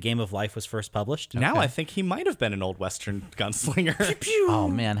after the Game of Life was first published. Now I think he might have been an old Western gunslinger. Oh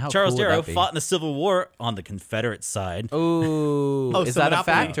man. How Charles cool would Darrow that be? fought in the Civil War on the Confederate side. Ooh. Oh, is so that a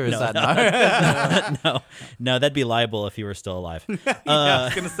Monopoly- fact or is that not? No, that'd be liable if he were still alive. Yeah, I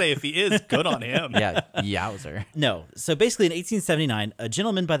was gonna say if he is, good on him. Yeah. Yowzer. No. So basically, in 1879, a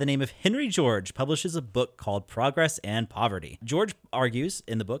gentleman by the name of Henry George publishes a book called Progress and Poverty. George argues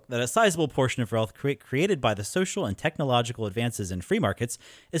in the book that a sizable portion of wealth created by the social and technological advances in free markets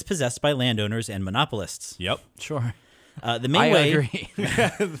is possessed by landowners and monopolists. Yep. Sure. The main I way agree.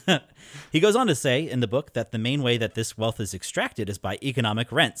 he goes on to say in the book that the main way that this wealth is extracted is by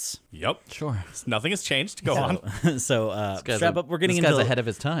economic rents. Yep. Sure. Nothing has changed. Go on. So Guy's strap a- up. We're getting this into guy's ahead of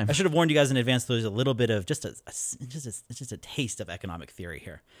his time. I should have warned you guys in advance. There's a little bit of just a taste of economic theory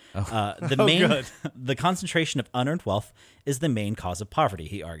here. good. The concentration of unearned wealth is the main cause of poverty,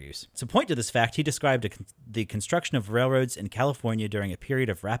 he argues. To point to this fact, he described the construction of railroads in California during a period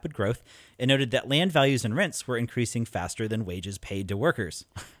of rapid growth and noted that land values and rents were increasing faster than wages paid to workers.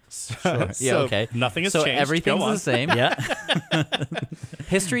 Yeah, So, okay. nothing has so changed. everything's Go on. the same. Yeah,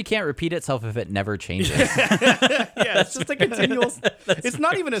 History can't repeat itself if it never changes. Yeah, it's just a continuous. It's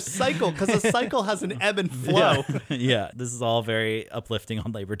not even a cycle because a cycle has an ebb and flow. yeah. This is all very uplifting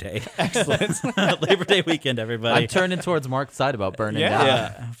on Labor Day. Excellent. Labor Day weekend, everybody. I'm turning towards Mark's side about burning Yeah. down.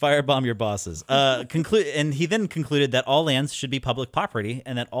 Yeah, firebomb your bosses. And he then concluded that all lands should be public property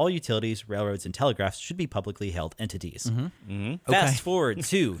and that all utilities, railroads, and telegraphs should be publicly held entities. Fast forward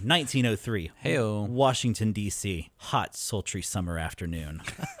to 1903. Heyo. Washington, D.C. Hot, sultry summer afternoon.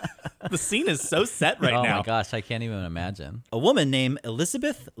 The scene is so set right Oh now. my gosh, I can't even imagine. A woman named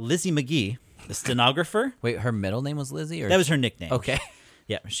Elizabeth Lizzie McGee, the stenographer. Wait, her middle name was Lizzie? Or That was her nickname. Okay.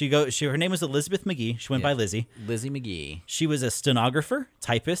 Yeah, her name was Elizabeth McGee. She went by Lizzie. Lizzie McGee. She was a stenographer,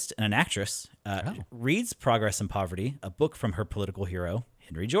 typist, and an actress. Oh. Reads Progress and Poverty, a book from her political hero,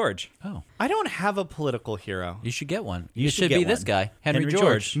 Henry George. Oh, I don't have a political hero. you should get one. You You should should get be this one. guy, Henry Henry George.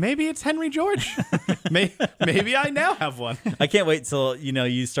 George. Maybe it's Henry George. Maybe I now have one. I can't wait till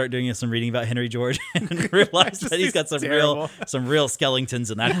you start doing some reading about Henry George and realize Just that he's got he's some real skeletons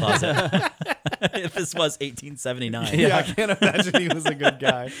in that closet. If this was 1879, Yeah, I can't imagine he was a good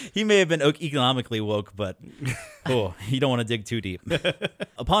guy. he may have been economically woke, but you don't want to dig too deep.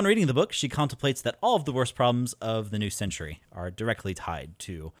 Upon reading the book, she contemplates that all of the worst problems of the new century are directly tied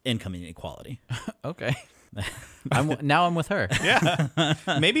to income inequality. Okay. Now I'm with her. Yeah.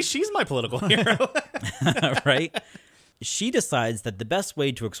 Maybe she's my political hero. Right? She decides that the best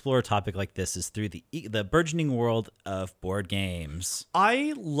way to explore a topic like this is through the burgeoning world of board games.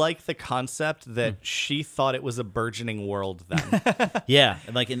 I like the concept that she thought it was a burgeoning world then. Yeah,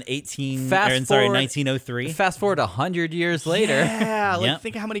 like in 1903. Fast forward 100 years later. Yeah, like Yep.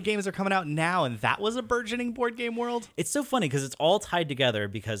 think of how many games are coming out now, and that was a burgeoning board game world. It's so funny because it's all tied together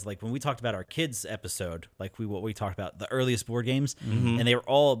because like when we talked about our kids episode, like what we talked about the earliest board games, and they were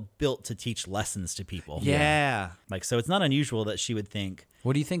all built to teach lessons to people. Yeah. Like so it's not unusual that she would think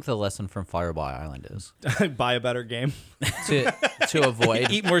What do you think the lesson from Fireball Island is? Buy a better game. To avoid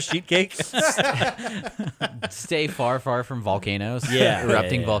eat more sheet cake. stay far from volcanoes. Yeah,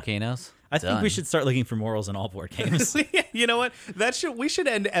 erupting yeah. volcanoes. I think we Done. should start looking for morals in all board games. You know what? We should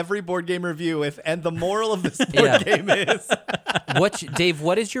end every board game review with, and the moral of this board Yeah. game is. Dave,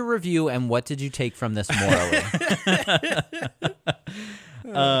 what is your review and what did you take from this morally?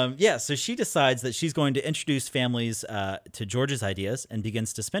 So she decides that she's going to introduce families to George's ideas and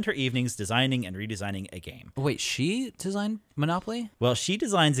begins to spend her evenings designing and redesigning a game. Wait, she designed Monopoly? Well, she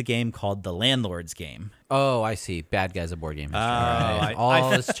designs a game called The Landlord's Game. Oh, I see. Bad Guys at Board Game. History. I-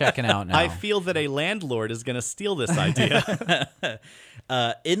 All is checking out now. I feel that a landlord is going to steal this idea.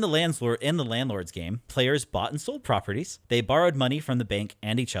 In the Landlord's Game, players bought and sold properties. They borrowed money from the bank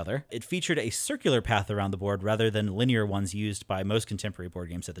and each other. It featured a circular path around the board rather than linear ones used by most contemporary board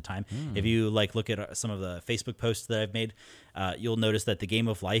games at the time. If you look at some of the Facebook posts that I've made, you'll notice that the Game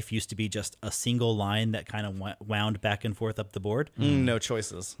of Life used to be just a single line that kind of wound back and forth up the board. No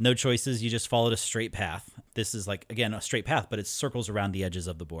choices. No choices. You just followed a straight path. This is like, again, a straight path, but it circles around the edges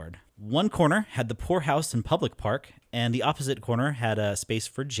of the board. One corner had the poorhouse and public park, and the opposite corner had a space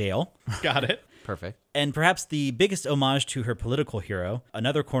for jail. Got it. Perfect. And perhaps the biggest homage to her political hero,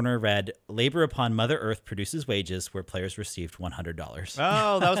 another corner read, Labor upon Mother Earth produces wages, where players received $100.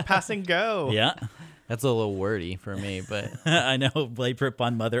 Oh, that was pass and go. Yeah, That's a little wordy for me, but I know. Labor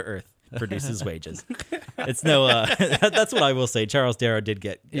upon Mother Earth produces wages. It's no, that's what I will say. Charles Darrow did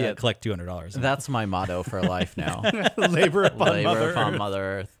collect $200. that's my motto for life now. Labor upon Labor Mother upon Earth.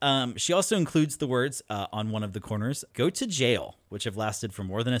 Mother Earth. She also includes the words on one of the corners, go to jail, which have lasted for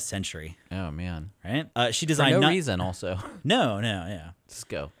more than a century. Oh, man. Right? She For designed no reason, also. No, yeah. Just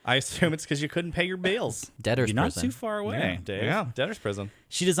go. I assume it's because you couldn't pay your bills. Debtor's You're not prison. too far away, Dave. Yeah, debtor's prison.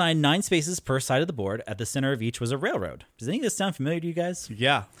 She designed 9 spaces per side of the board. At the center of each was a railroad. Does any of this sound familiar to you guys?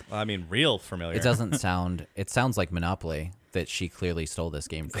 Yeah, I mean, real familiar. It doesn't sound. It sounds like Monopoly that she clearly stole this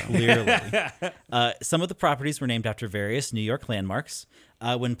game from. Clearly. Some of the properties were named after various New York landmarks.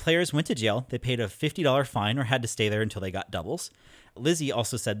 When players went to jail, they paid a $50 fine or had to stay there until they got doubles. Lizzie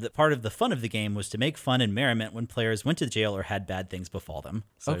also said that part of the fun of the game was to make fun and merriment when players went to jail or had bad things befall them.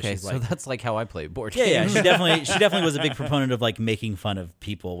 So Okay, she's so like, that's like how I play board yeah, games. she definitely was a big proponent of like making fun of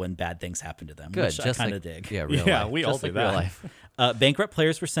people when bad things happen to them, Good, which I just kind like of dig. Yeah, real Yeah, life. we all Just do like that. Real life. Bankrupt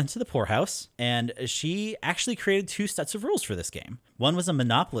players were sent to the poorhouse, and she actually created 2 sets of rules for this game. One was a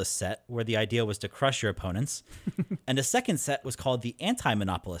monopolist set, where the idea was to crush your opponents, and a second set was called the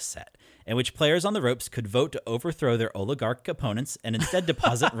anti-monopolist set, in which players on the ropes could vote to overthrow their oligarch opponents and instead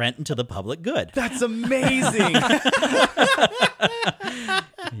deposit rent into the public good. That's amazing.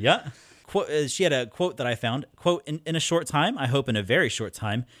 Yeah. She had a quote that I found, quote, in a short time, I hope in a very short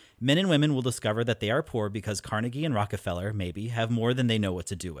time, men and women will discover that they are poor because Carnegie and Rockefeller, maybe, have more than they know what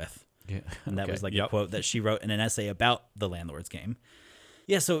to do with. Yeah. And that Okay. was like a Yep. quote that she wrote in an essay about the Landlord's Game.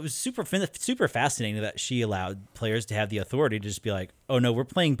 Yeah, so it was super fascinating that she allowed players to have the authority to just be like, oh no, we're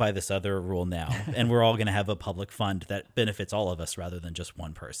playing by this other rule now, and we're all going to have a public fund that benefits all of us rather than just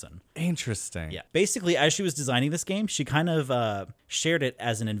one person. Interesting. Yeah. Basically, as she was designing this game, she kind of shared it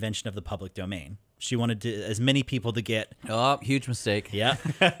as an invention of the public domain. She wanted as many people to get. Oh, huge mistake. Yeah.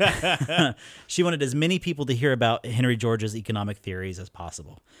 She wanted as many people to hear about Henry George's economic theories as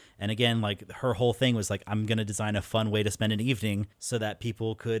possible. And again, like her whole thing was like, I'm going to design a fun way to spend an evening so that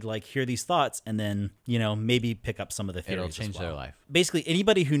people could like hear these thoughts and then, maybe pick up some of the theories. It'll change their life. Basically,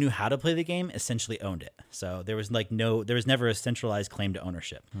 anybody who knew how to play the game essentially owned it. So there was never a centralized claim to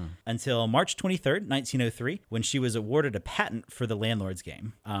ownership until March 23rd, 1903, when she was awarded a patent for the Landlord's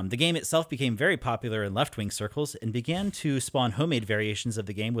game. The game itself became very popular in left-wing circles and began to spawn homemade variations of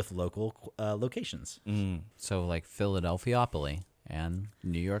the game with local locations. So like Philadelphiaopoly and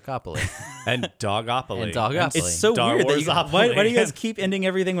New Yorkopoly. And Dogopoly. And Dogopoly. It's so Star weird. Wars Why do you guys keep ending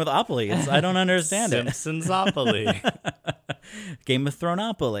everything with opoly? I don't understand it. Simpsonsopoly. Game of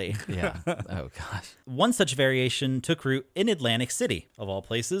Throneopoly. Yeah. Oh, gosh. One such variation took root in Atlantic City, of all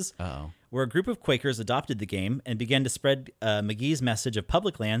places, Uh-oh. where a group of Quakers adopted the game and began to spread McGee's message of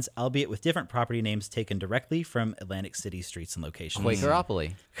public lands, albeit with different property names taken directly from Atlantic City streets and locations.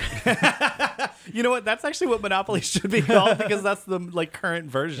 Quakeropoly. You know what? That's actually what Monopoly should be called because that's the current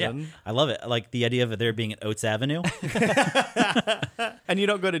Yeah, version. I love it. I like the idea of there being an Oates Avenue. And you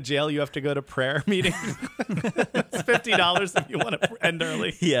don't go to jail; you have to go to prayer meeting. It's $50 if you want to end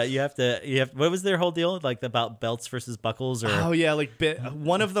early. Yeah, you have to. What was their whole deal like about belts versus buckles? Or Oh yeah,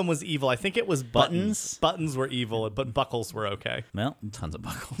 one of them was evil. I think it was Buttons? Buttons were evil, but buckles were okay. well, Tons of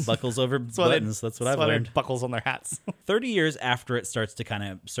buckles. buckles over buttons. That's what I've why they learned. had buckles on their hats. 30 years after it starts to kind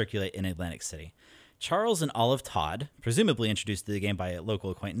of circulate in Atlantic City, Charles and Olive Todd, presumably introduced to the game by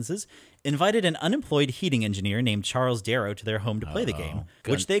local acquaintances, invited an unemployed heating engineer named Charles Darrow to their home to play the game,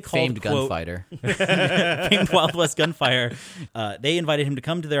 which they called, famed quote, gunfighter. famed Wild West gunfire. They invited him to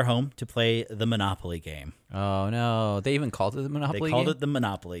come to their home to play the Monopoly game. Oh no, they even called it the Monopoly They called game? it the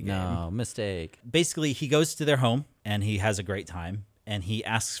Monopoly game. No, mistake. Basically, he goes to their home and he has a great time. And he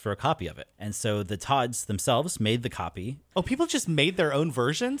asks for a copy of it. And so the Todds themselves made the copy. Oh, people just made their own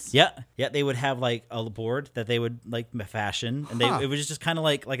versions? Yeah. They would have like a board that they would like fashion. And it was just kind of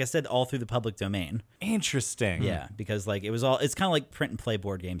like I said, all through the public domain. Interesting. Yeah. Because like it's kind of like print and play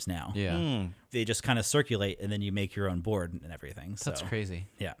board games now. Yeah. They just kind of circulate and then you make your own board and everything. So. That's crazy.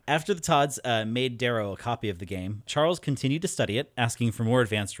 Yeah. After the Todds made Darrow a copy of the game, Charles continued to study it, asking for more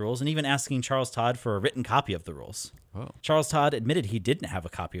advanced rules and even asking Charles Todd for a written copy of the rules. Whoa. Charles Todd admitted he didn't have a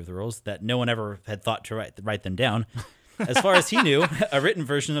copy of the rules, that no one ever had thought to write them down. As far as he knew, a written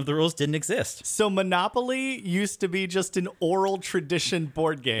version of the rules didn't exist. So Monopoly used to be just an oral tradition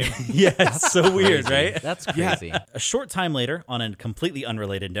board game. Yeah, it's so weird, right? That's crazy. A short time later, on a completely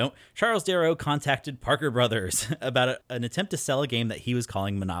unrelated note, Charles Darrow contacted Parker Brothers about an attempt to sell a game that he was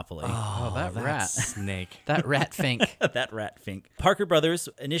calling Monopoly. Oh, that rat. Snake. That rat fink. That rat fink. Parker Brothers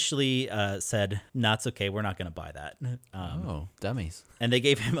initially said, "No, it's okay. We're not going to buy that." Oh, dummies. And they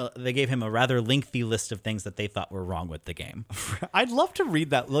gave him a rather lengthy list of things that they thought were wrong with the game. I'd love to read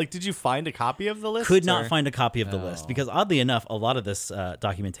that. Like, did you find a copy of the list? Could not or- find a copy of the list because, oddly enough, a lot of this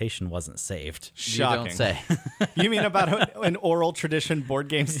documentation wasn't saved. Shocking. You don't say. You mean about an oral tradition board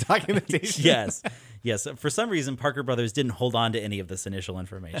games documentation? Yes. For some reason, Parker Brothers didn't hold on to any of this initial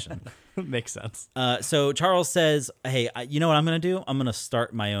information. Makes sense. So Charles says, "Hey, you know what I'm going to do? I'm going to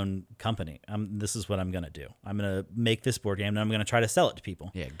start my own company. This is what I'm going to do. I'm going to make this board game, and I'm going to try to sell it to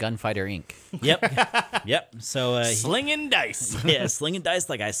people." Yeah, Gunfighter Inc. Yep. So Slinging dice. slinging dice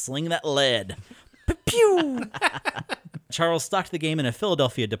like I sling that lead. Pew! Charles stocked the game in a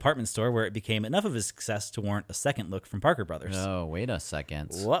Philadelphia department store where it became enough of a success to warrant a second look from Parker Brothers. Oh, wait a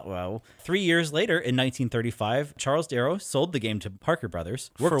second. Whoa. 3 years later, in 1935, Charles Darrow sold the game to Parker Brothers.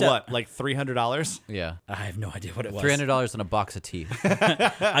 For Worked what? out- Like $300? Yeah. I have no idea what it was. $300 and a box of tea.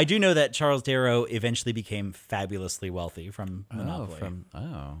 I do know that Charles Darrow eventually became fabulously wealthy from Monopoly.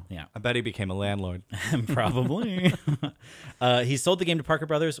 Yeah, I bet he became a landlord. probably. He sold the game to Parker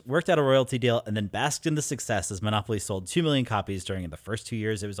Brothers, worked out a royalty deal, and then basked in the success as Monopoly sold 2 million copies during the first 2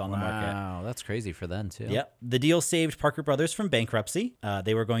 years it was on the market. Wow, that's crazy for them, too. Yep. The deal saved Parker Brothers from bankruptcy.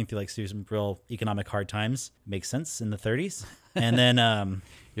 They were going through like some real economic hard times. Makes sense in the 30s. And then,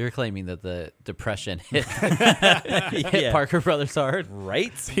 You're claiming that the Depression hit yeah, Parker Brothers hard?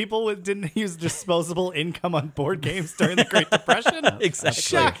 right? People didn't use disposable income on board games during the Great Depression? Exactly.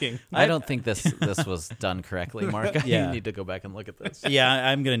 Shocking. I don't think this was done correctly, Mark. Yeah. You need to go back and look at this. Yeah,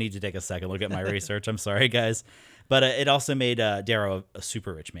 I'm going to need to take a second look at my research. I'm sorry, guys. But it also made Darrow a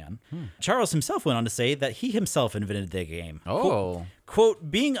super rich man. Charles himself went on to say that he himself invented the game. Oh.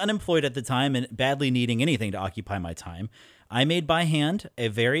 Quote, being unemployed at the time and badly needing anything to occupy my time, I made by hand a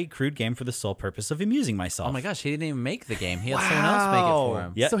very crude game for the sole purpose of amusing myself. Oh my gosh, he didn't even make the game. He had someone else make it for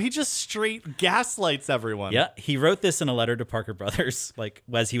him. Yeah. So he just straight gaslights everyone. Yeah, he wrote this in a letter to Parker Brothers, like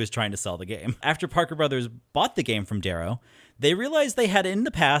as he was trying to sell the game. After Parker Brothers bought the game from Darrow, they realized they had in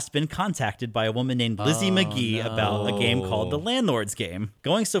the past been contacted by a woman named Lizzie McGee about a game called The Landlord's Game,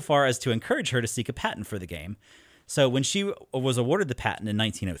 going so far as to encourage her to seek a patent for the game. So when she was awarded the patent in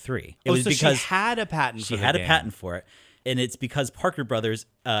 1903, it was so because she had a patent she for the had a game. patent for it. And it's because Parker Brothers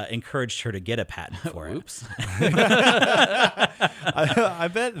encouraged her to get a patent for it. Oops. I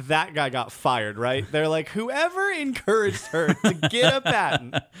bet that guy got fired, right? They're like, whoever encouraged her to get a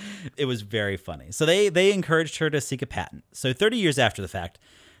patent. It was very funny. So they encouraged her to seek a patent. So 30 years after the fact,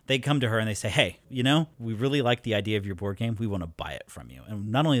 they come to her and they say, hey, you know, we really like the idea of your board game. We want to buy it from you.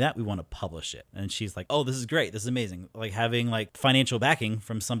 And not only that, we want to publish it. And she's like, oh, this is great. This is amazing. Like having like financial backing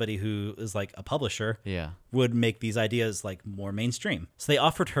from somebody who is like a publisher Yeah. would make these ideas like more mainstream. So they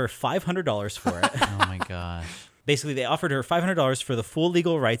offered her $500 for it. Oh my gosh. Basically, they offered her $500 for the full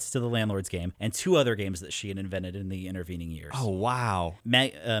legal rights to the Landlord's Game and 2 other games that she had invented in the intervening years. Oh, wow.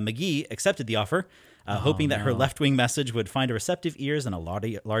 McGee accepted the offer, hoping that her left-wing message would find receptive ears and a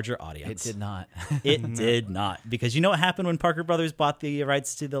larger It audience. did not. It did not. Because you know what happened when Parker Brothers bought the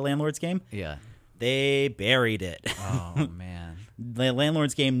rights to the Landlord's Game? Yeah. They buried it. Oh man. The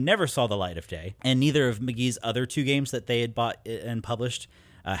Landlord's Game never saw the light of day, and neither of McGee's other 2 games that they had bought and published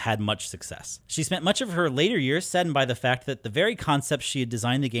had much success. She spent much of her later years saddened by the fact that the very concepts she had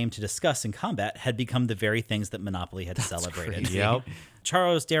designed the game to discuss in combat had become the very things that Monopoly had celebrated. crazy. Yep.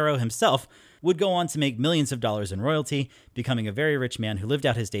 Charles Darrow himself would go on to make millions of dollars in royalty, becoming a very rich man who lived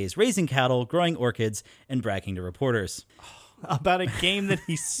out his days raising cattle, growing orchids, and bragging to reporters. About a game that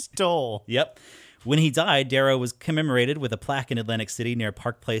he stole. Yep. When he died, Darrow was commemorated with a plaque in Atlantic City near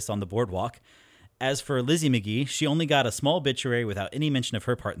Park Place on the boardwalk. As for Lizzie McGee, she only got a small obituary without any mention of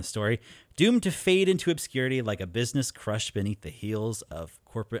her part in the story, doomed to fade into obscurity like a business crushed beneath the heels of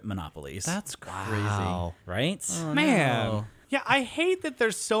corporate monopolies. That's crazy. Wow. right? Man. no. Yeah, I hate that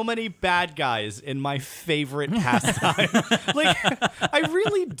there's so many bad guys in my favorite pastime. Like, I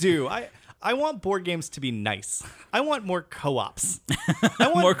really do. I want board games to be nice. I want more co-ops. I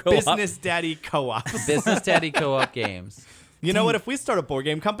want More co-op? business daddy co-ops. Business Daddy co-op games. You know what? If we start a board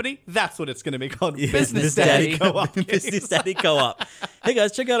game company, that's what it's going to be called. Business Daddy Co-op. Business games. Daddy Co-op. Hey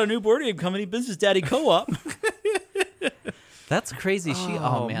guys, check out our new board game company, Business Daddy Co-op. That's crazy.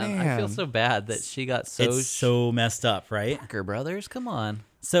 Oh man, I feel man. so bad that she got so. It's so messed up, right? Parker Brothers, come on.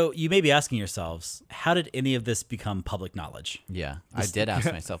 So you may be asking yourselves, how did any of this become public knowledge? Yeah, I did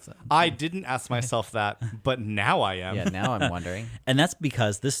ask myself that. I didn't ask myself that, but now I am. Yeah, now I'm wondering. And that's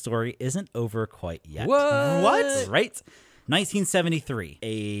because this story isn't over quite yet. What? Right? 1973,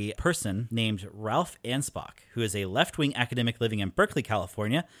 a person named Ralph Ansbach, who is a left-wing academic living in Berkeley,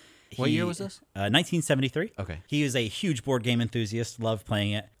 California. What year was this? 1973. Okay. He is a huge board game enthusiast, loved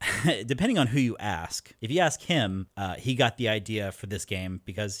playing it. Depending on who you ask, if you ask him, he got the idea for this game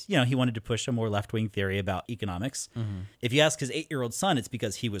because, you know, he wanted to push a more left-wing theory about economics. Mm-hmm. If you ask his 8-year-old son, it's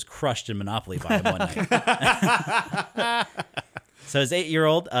because he was crushed in Monopoly by him one night. So his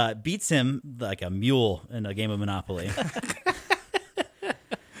 8-year-old beats him like a mule in a game of Monopoly.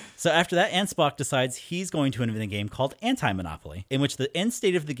 So after that, Ansbach decides he's going to invent a game called Anti-Monopoly, in which the end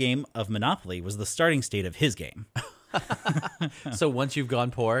state of the game of Monopoly was the starting state of his game. So once you've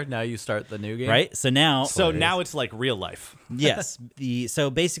gone poor, now you start the new game, Right? So now... So now it's like real life. yes. So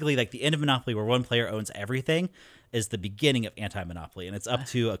basically, like the end of Monopoly where one player owns everything is the beginning of Anti-Monopoly. And it's up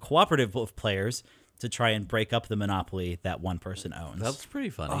to a cooperative of players to try and break up the monopoly that one person owns. That's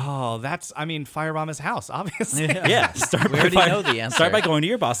pretty funny. Oh, firebomb his house, obviously. Yeah, start We by already know the answer. Start by going to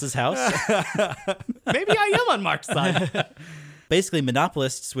your boss's house. Maybe I am on Mark's side. Basically,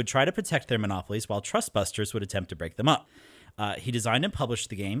 monopolists would try to protect their monopolies while trustbusters would attempt to break them up. He designed and published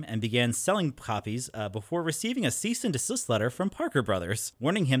the game and began selling copies before receiving a cease and desist letter from Parker Brothers,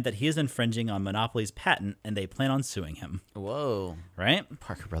 warning him that he is infringing on Monopoly's patent and they plan on suing him. Whoa. Right?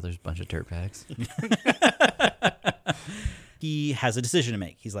 Parker Brothers, bunch of dirtbags. He has a decision to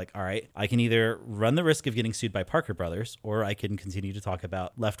make. He's like, all right, I can either run the risk of getting sued by Parker Brothers or I can continue to talk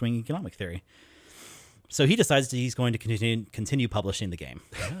about left-wing economic theory. So he decides that he's going to continue publishing the game.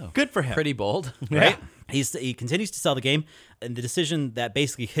 Oh. Good for him. Pretty bold. Right? He continues to sell the game, and the decision that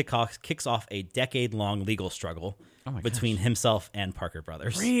basically kicks off a decade-long legal struggle between himself and Parker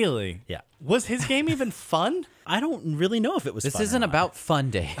Brothers. Really? Yeah. Was his game even fun? I don't really know if it was This fun or isn't not. about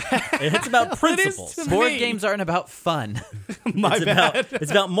fun day. It's about principles. to Board me. games aren't about fun. My bad. It's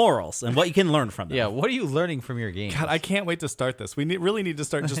about morals and what you can learn from them. Yeah, what are you learning from your game? God, I can't wait to start this. We really need to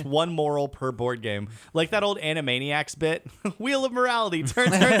start just one moral per board game. Like that old Animaniacs bit. Wheel of morality. Turn.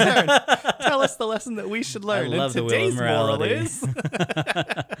 Tell us the lesson that we should learn. I love and the Wheel of today's moral Morality. is...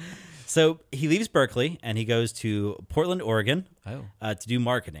 So he leaves Berkeley and he goes to Portland, Oregon Oh. to do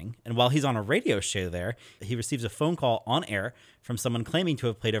marketing. And while he's on a radio show there, he receives a phone call on air from someone claiming to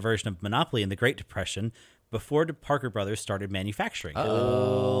have played a version of Monopoly in the Great Depression before the Parker Brothers started manufacturing it.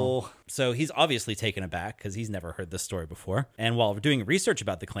 Oh. So he's obviously taken aback because he's never heard this story before. And while doing research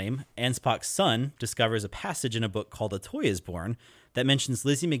about the claim, Anspach's son discovers a passage in a book called A Toy is Born that mentions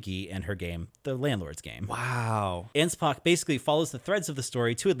Lizzie McGee and her game, The Landlord's Game. Wow. Anspach basically follows the threads of the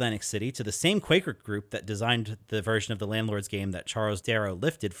story to Atlantic City, to the same Quaker group that designed the version of The Landlord's Game that Charles Darrow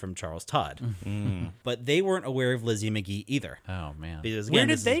lifted from Charles Todd. But they weren't aware of Lizzie McGee either. Oh, man. Because Where again,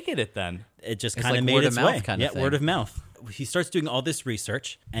 did this they get it then? it just It's kind of like made word of its mouth way. kind of Word thing. of mouth. He starts doing all this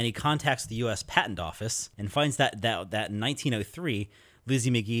research, and he contacts the U.S. Patent Office and finds that in 1903,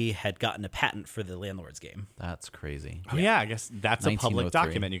 Lizzie McGee had gotten a patent for The Landlord's Game. That's crazy. Oh, yeah, I guess that's a public 1903.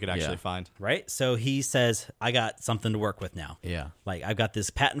 document you could actually Yeah. find. Right? So he says, I got something to work with now. Yeah. Like, I've got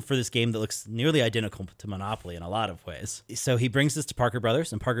this patent for this game that looks nearly identical to Monopoly in a lot of ways. So he brings this to Parker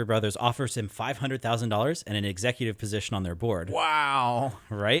Brothers, and Parker Brothers offers him $500,000 and an executive position on their board. Wow.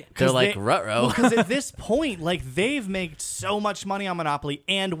 Right? They're like, they- ruh-roh. Because at this point, like, they've made so much money on Monopoly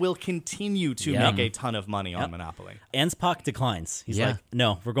and will continue to Yep. make a ton of money on Monopoly. Anspach declines. He's Yeah. like,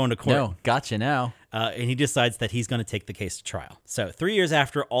 no, we're going to court. No, gotcha now. And he decides that he's going to take the case to trial. So 3 years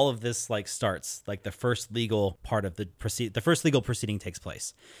after all of this starts, the first legal part of the first legal proceeding takes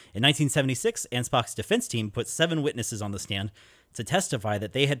place. In 1976, Anspach's defense team put 7 witnesses on the stand to testify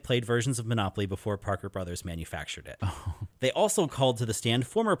that they had played versions of Monopoly before Parker Brothers manufactured it. They also called to the stand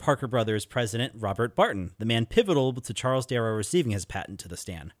former Parker Brothers president Robert Barton, the man pivotal to Charles Darrow receiving his patent to the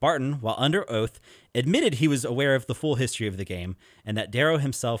stand. Barton, while under oath, admitted he was aware of the full history of the game and that Darrow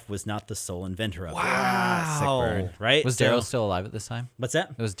himself was not the sole inventor of it. Sick bird, right? Was So- Darrow still alive at this time? What's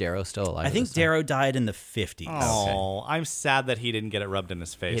that? Was Darrow still alive? I at think this time? Darrow died in the 50s. Oh, I'm sad that he didn't get it rubbed in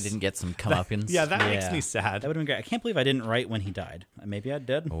his face. He didn't get some comeuppance. Yeah, that makes Yeah. me sad. That would have been great. I can't believe I didn't write when he died. Maybe I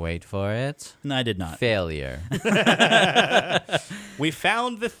did. Wait for it. No, I did not. Failure. We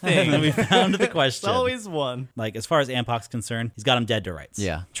found the thing. We found the It's question. always one. Like, as far as Anspach's concerned, he's got him dead to rights.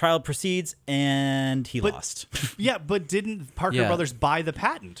 Yeah. Trial proceeds, and he lost. Yeah, but didn't Parker Yeah. Brothers buy the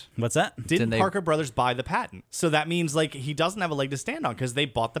patent? What's that? Didn't Didn't they- Parker Brothers buy the patent? So that means like he doesn't have a leg to stand on because they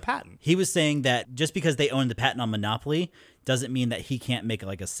bought the patent. He was saying that just because they own the patent on Monopoly doesn't mean that he can't make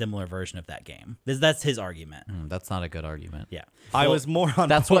a similar version of that game. That's his argument. That's not a good argument. Yeah. I was more on.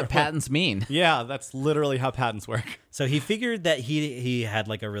 That's board. what patents mean. Yeah, that's literally how patents work. So he figured that he had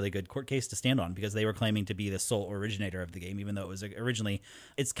a really good court case to stand on because they were claiming to be the sole originator of the game, even though it was originally.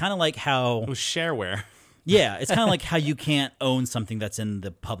 It's kind of like how It was shareware. Yeah, it's kind of like how you can't own something that's in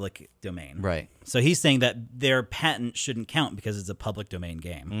the public domain. Right. So he's saying that their patent shouldn't count because it's a public domain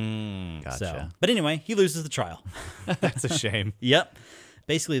game. Gotcha. So, but anyway, he loses the trial. That's a shame. Yep.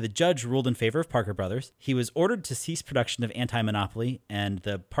 Basically, the judge ruled in favor of Parker Brothers. He was ordered to cease production of Anti-Monopoly, and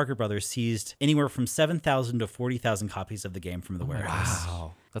the Parker Brothers seized anywhere from 7,000 to 40,000 copies of the game from the warehouse.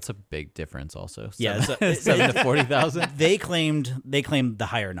 Wow. That's a big difference also. Yeah, Seven, so- 7 to 40,000. They claimed the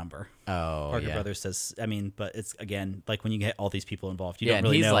higher number. Oh, Parker yeah. Brothers says, but it's again like when you get all these people involved, you Yeah, don't and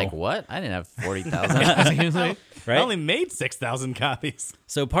really he's know. like, what? I didn't have 40,000. right? I only made 6,000 copies.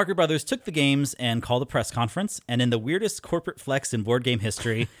 So Parker Brothers took the games and called a press conference, and in the weirdest corporate flex in board game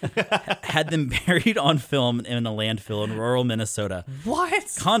history, had them buried on film in a landfill in rural Minnesota,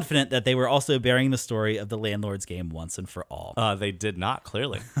 What? confident that they were also burying the story of the Landlord's Game once and for all. They did not,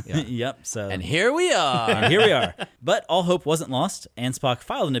 clearly. Yep. So And here we are. and here we are. But all hope wasn't lost. Anspach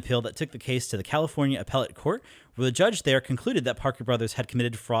filed an appeal that took the case to the California Appellate Court, where the judge there concluded that Parker Brothers had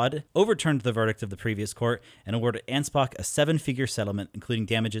committed fraud, overturned the verdict of the previous court, and awarded Anspach a 7-figure settlement, including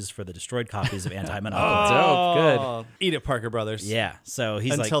damages for the destroyed copies of Anti-Monopoly. Dope. Good. Oh, eat it, Parker Brothers. Yeah. So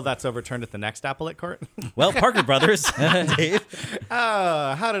he's Until that's overturned at the next appellate court. well, Parker Brothers, Dave.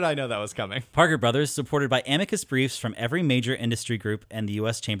 How did I know that was coming? Parker Brothers, supported by amicus briefs from every major industry group and the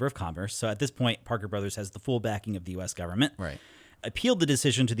U.S. Chamber of Commerce. So at this point, Parker Brothers has the full backing of the U.S. government. Right. appealed the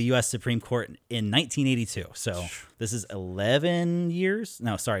decision to the U.S. Supreme Court in 1982. So this is 9 years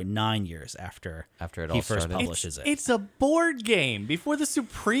after After it he all first started. publishes it. It's a board game before the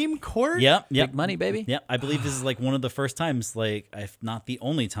Supreme Court. Yep. Big money, baby. Yep. I believe this is like one of the first times, like if not the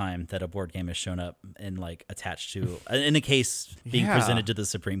only time, that a board game has shown up and like attached to in a case being Yeah. presented to the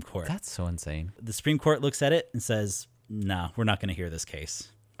Supreme Court. That's so insane. The Supreme Court looks at it and says, "No, we're not going to hear this case."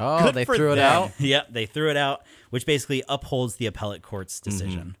 Oh, Good they for threw it them. out? Yep, they threw it out, which basically upholds the appellate court's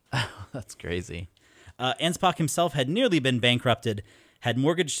decision. That's crazy. Anspach himself had nearly been bankrupted, had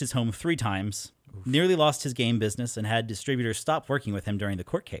mortgaged his home 3 times, nearly lost his game business, and had distributors stop working with him during the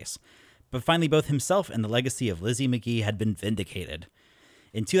court case. But finally, both himself and the legacy of Lizzie McGee had been vindicated.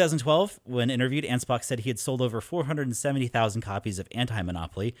 In 2012, when interviewed, Anspach said he had sold over 470,000 copies of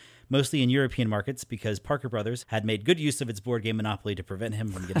Anti-Monopoly, mostly in European markets, because Parker Brothers had made good use of its board game Monopoly to prevent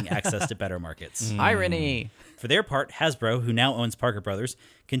him from getting access to better markets. Irony. For their part, Hasbro, who now owns Parker Brothers,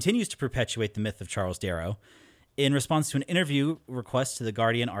 continues to perpetuate the myth of Charles Darrow. In response to an interview request to the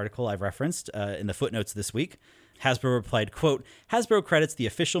Guardian article I've referenced in the footnotes this week, Hasbro replied, quote, "Hasbro credits the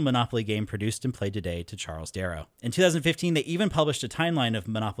official Monopoly game produced and played today to Charles Darrow." In 2015, they even published a timeline of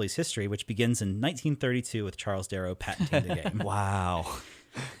Monopoly's history, which begins in 1932 with Charles Darrow patenting the game. Wow.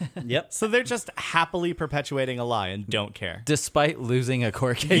 Yep. So they're just happily perpetuating a lie and don't care. Despite losing a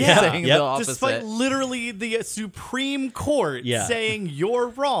court case Yeah. saying Yep. the opposite. Despite literally the Supreme Court Yeah. saying you're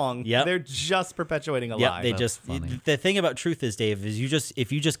wrong, Yep. they're just perpetuating a Yep, lie. they That's just funny. the thing about truth is, Dave, is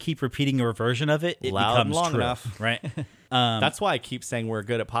if you just keep repeating your version of it, it Loud and becomes long true, enough. right? That's why I keep saying we're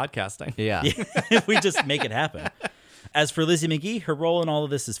good at podcasting. yeah. We just make it happen. As for Lizzie McGee, her role in all of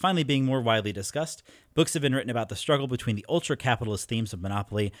this is finally being more widely discussed. Books have been written about the struggle between the ultra-capitalist themes of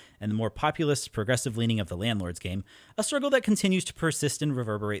Monopoly and the more populist, progressive leaning of the landlord's game, a struggle that continues to persist and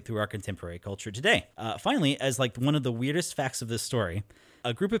reverberate through our contemporary culture today. Finally, as like one of the weirdest facts of this story,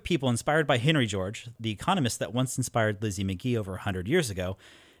 a group of people inspired by Henry George, the economist that once inspired Lizzie McGee over 100 years ago,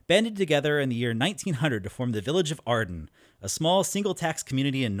 banded together in the year 1900 to form the village of Arden, a small single-tax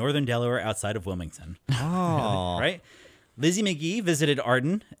community in northern Delaware outside of Wilmington. Oh. Right? Lizzie McGee visited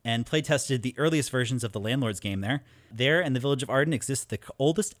Arden and play-tested the earliest versions of the Landlord's game there. There in the village of Arden exists the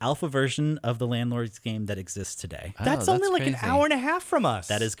oldest alpha version of the Landlord's game that exists today. That's Oh, only like an crazy. hour and a half from us.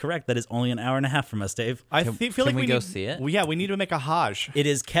 That is correct. That is only an hour and a half from us, Dave. I Can- feel can like we we go need, see it? Well, yeah, we need to make a Hajj. It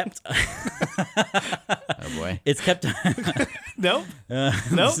is kept. Oh boy. It's kept. Nope.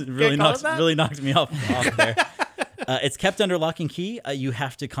 Nope. really Can't call it that? really knocked me off there. It's kept under lock and key. You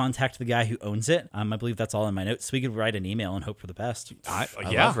have to contact the guy who owns it. I believe that's all in my notes. So we could write an email and hope for the best. I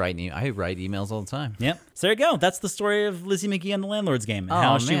yeah. love writing. I write emails all the time. Yep. So there you go. That's the story of Lizzie McGee and the Landlord's game and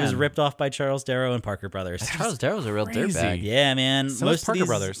how she was man. ripped off by Charles Darrow and Parker Brothers. Charles Darrow's a real crazy. dirtbag. Yeah, man. So is Parker of these,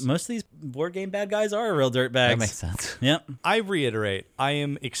 Brothers. Most of these board game bad guys are real dirtbags. That makes sense. Yep. I reiterate, I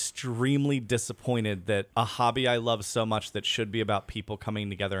am extremely disappointed that a hobby I love so much that should be about people coming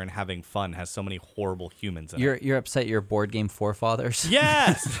together and having fun has so many horrible humans in it. You're upset your board game forefathers?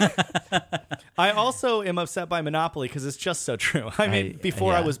 Yes. I also am upset by Monopoly because it's just so true. I mean,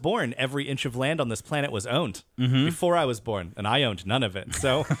 before I yeah. was born, every inch of land on this planet was owned. Before I was born, and I owned none of it.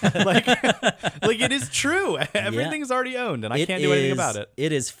 So, like it is true. Everything's already owned, and I can't do anything about it.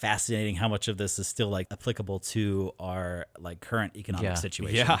 It is fascinating how much of this is still like applicable to our like current economic Yeah.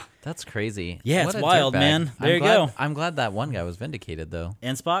 situation. Yeah. That's crazy. Yeah, What it's a wild, dirtbag. man. There I'm you glad, go. I'm glad that one guy was vindicated, though.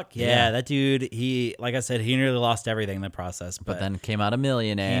 Anspach, yeah, Yeah. that dude. He, like I said, he nearly lost everything in the process, But then came out a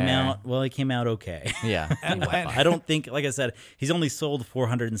millionaire. came out. Well, he came out okay. Yeah. I don't think, like I said, he's only sold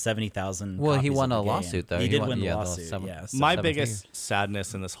 470,000. Well, he copies won of a the game. lawsuit, though. He He did won- win the yeah, the lawsuit. seven- Yeah. so- My 7 biggest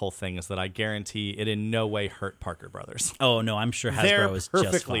sadness in this whole thing is that I guarantee it in no way hurt Parker Brothers. Oh no, I'm sure Hasbro They're is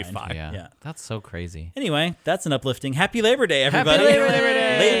perfectly just fine. fine. Yeah. Yeah. That's so crazy. Anyway, that's an uplifting. Happy Labor Day, everybody! Labor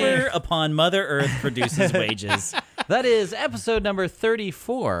Day! Labor upon Mother Earth produces wages. That is episode number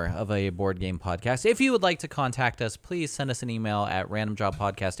 34 of a board game podcast. If you would like to contact us, please send us an email at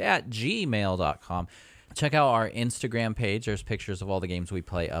randomdrawpodcast@gmail.com. Check out our Instagram page. There's pictures of all the games we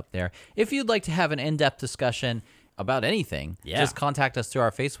play up there. If you'd like to have an in-depth discussion about anything, Yeah. just contact us through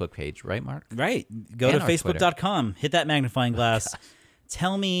our Facebook page, right, Mark? Right. Go And to our Twitter. facebook.com, hit that magnifying glass.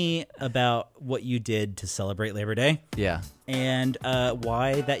 Tell me about what you did to celebrate Labor Day Yeah. and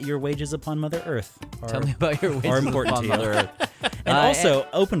why that your wages upon Mother Earth are, Tell me about your wages important upon to you. Mother Earth. And also,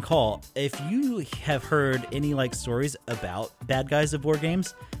 open call. If you have heard any like stories about bad guys of board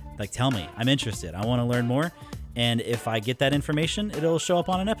games, like tell me. I'm interested. I want to learn more. And if I get that information, it'll show up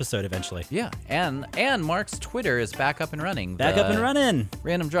on an episode eventually. Yeah, and Mark's Twitter is back up and running. Back up and running.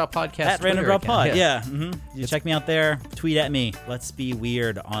 Random Drop Podcast. At Random Twitter Drop Pod. account. Yeah. You check me out there. Tweet at me. Let's be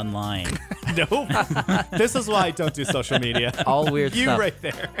weird online. Nope. This is why I don't do social media. All weird You stuff. right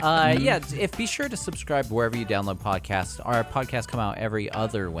there. Yeah, be sure to subscribe wherever you download podcasts. Our podcasts come out every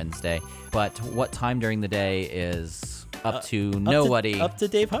other Wednesday, but what time during the day is up to nobody. Up to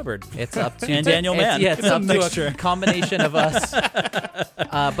Dave Hubbard. It's up to And Daniel Mann. Yeah, it's It's a up mixture. to a combination of us.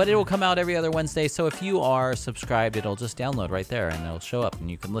 But it will come out every other Wednesday. So if you are subscribed, it'll just download right there, and it'll show up, and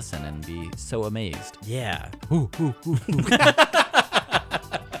you can listen and be so amazed. Yeah.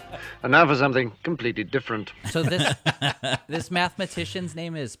 And now for something completely different. So this mathematician's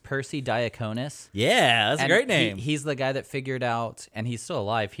name is Percy Diaconis. Yeah, that's a And great name. He's the guy that figured out, and he's still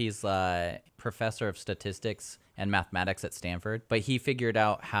alive. He's a professor of statistics and mathematics at Stanford. But he figured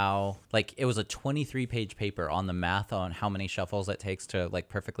out how, like, it was a 23-page paper on the math on how many shuffles it takes to, like,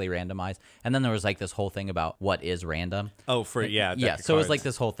 perfectly randomize. And then there was, like, this whole thing about what is random. Oh, for yeah. Yeah, deck of so it was cards. like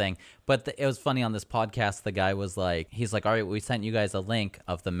this whole thing. But it was funny on this podcast. The guy was like, he's like, all right, we sent you guys a link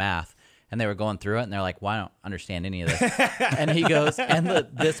of the math. And they were going through it, and they're like, well, I don't understand any of this. And he goes, and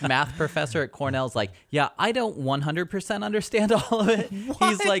this math professor at Cornell's like, yeah, I don't 100% understand all of it.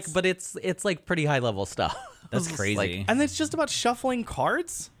 He's like, but it's like pretty high-level stuff. That's It's crazy. like- And it's just about shuffling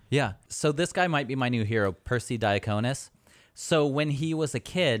cards? yeah. So this guy might be my new hero, Percy Diaconis. So when he was a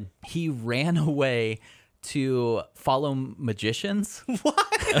kid, he ran away to follow magicians.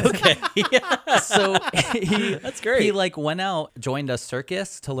 Okay. Yeah. So That's great. He like went out, joined a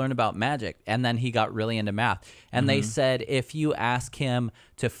circus to learn about magic, and then he got really into math. And they said if you ask him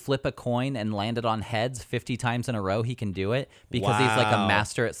to flip a coin and land it on heads 50 times in a row, he can do it because he's like a Wow.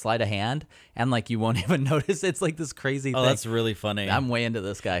 master at sleight of hand, and like you won't even notice. It's like this crazy Oh, thing. that's really funny. I'm way into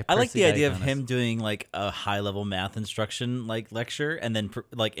this guy. I like Percy the idea of Diaconis. him doing like a high level math instruction like lecture and then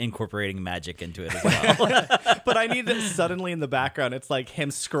like incorporating magic into it as well. But I need it suddenly in the background. It's like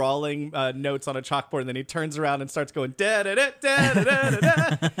him scrawling notes on a chalkboard, and then he turns around and starts going da da da da da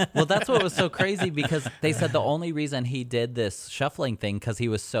da da. Well, that's what was so crazy because they said the only reason he did this shuffling thing because he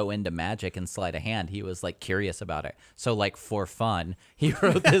was so into magic and sleight of hand. He was like curious about it. So like for fun, he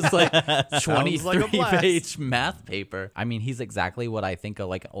wrote this like like a 23-page math paper. I mean, he's exactly what I think a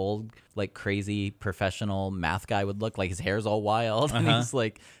like old like crazy professional math guy would look like. His hair's all wild and he's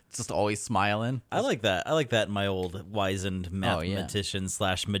like just always smiling. I like that. I like that in my old wizened mathematicians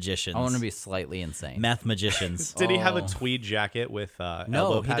slash magicians. I want to be slightly insane. math magicians. Did he have a Oh. tweed jacket with No,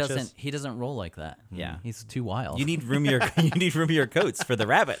 elbow he patches? doesn't. He doesn't roll like that. Yeah. He's too wild. You need roomier coats for the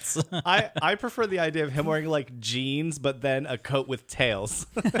rabbits. I prefer the idea of him wearing like jeans, but then a coat with tails.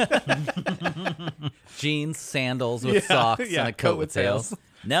 jeans, sandals with socks, and a coat with tails.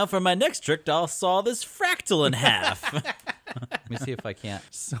 Now for my next trick, I'll saw this fractal in half. Let me see if I can't.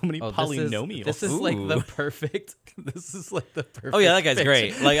 So many Oh, polynomials. This is like the Ooh. perfect. This is like the perfect. Oh yeah, that guy's picture.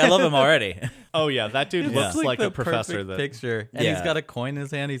 great. Like I love him already. Oh yeah, that dude looks It's like the a professor. perfect That picture, and he's Yeah. got a coin in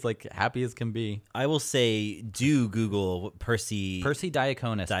his hand. He's like happy as can be. I will say, do Google Percy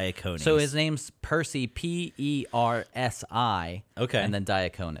Diaconis. Diaconis. So his name's Percy, Persi. Okay. And then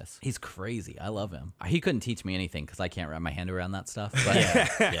Diaconis. He's crazy. I love him. He couldn't teach me anything because I can't wrap my hand around that stuff. But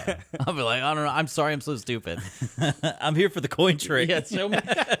yeah. I'll be like, I don't know. I'm sorry. I'm so stupid. I'm here for the coin trick. Yeah, show me.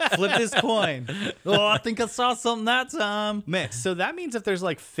 Flip this coin. Oh, I think I saw something that time. Man, so that means if there's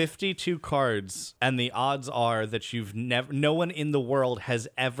like 52 cards, and the odds are that no one in the world has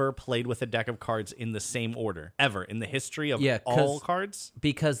ever played with a deck of cards in the same order ever in the history of Yeah, 'cause- all cards.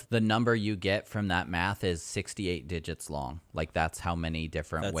 Because the number you get from that math is 68 digits long. Like that's how many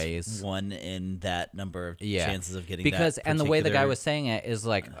different That's ways. one in that number of chances of getting because that and the way the guy particular- was saying it is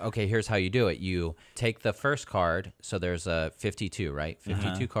like, okay, here's how you do it. You take the first card, so there's a 52, right?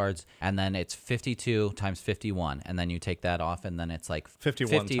 52 cards, and then it's 52 times 51, and then you take that off, and then it's like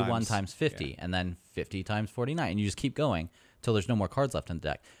 51 times 50, and then 50 times 49, and you just keep going till there's no more cards left in the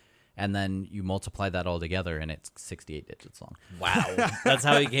deck. And then you multiply that all together, and it's 68 digits long. Wow, that's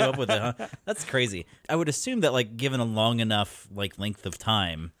how he came up with it, huh? That's crazy. I would assume that, like, given a long enough like length of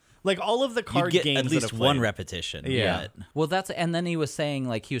time, Like all of the you'd card get games at that least I've one played. repetition. Yeah. but- Well, and then he was saying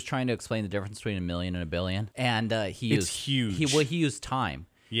like he was trying to explain the difference between a million and a billion, and he It's used huge. He used time.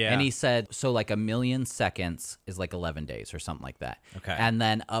 Yeah. And he said, so like a million seconds is like 11 days or something like that. Okay. And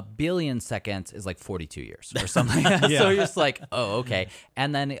then a billion seconds is like 42 years or something like that. So you're just like, oh, okay.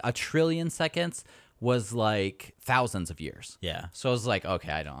 And then a trillion seconds was like thousands of years. Yeah. So I was like,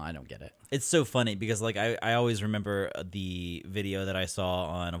 okay, I don't get it. It's so funny because like I always remember the video that I saw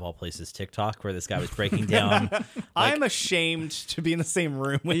on, of all places, TikTok, where this guy was breaking down. I'm ashamed to be in the same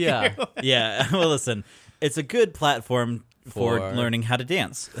room with Yeah. you. Yeah. Well, listen, It's a good platform for For- learning how to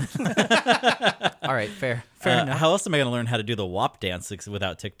dance. All right, fair enough. How else am I going to learn how to do the WAP dance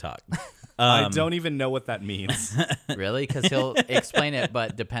without TikTok? I don't even know what that means. Really? Because he'll explain it,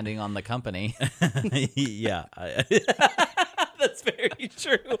 but depending on the company. Yeah. That's very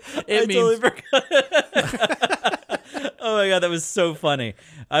true. It totally means- forgot. Oh my God, that was so funny.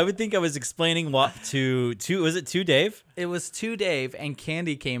 I would think I was explaining WAP to was it to Dave? It was to Dave, and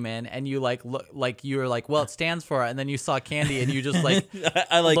Candy came in, and you you were like, well, it stands for, and then you saw Candy, and you just like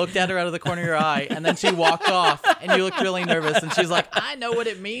I like looked at her out of the corner of your eye, and then she walked off, and you looked really nervous, and she's like, I know what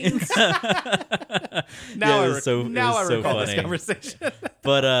it means. Now it I was so recall this funny. conversation.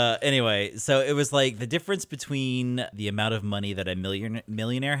 But anyway, so it was like the difference between the amount of money that a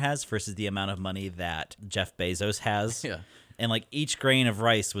millionaire has versus the amount of money that Jeff Bezos has. Yeah. And like each grain of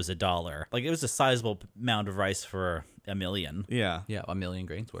rice was $1. Like it was a sizable amount of rice for $1 million. Yeah. Yeah, 1 million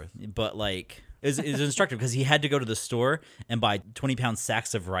grains worth. But like it was instructive because he had to go to the store and buy 20-pound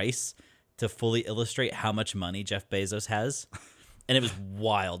sacks of rice to fully illustrate how much money Jeff Bezos has. And it was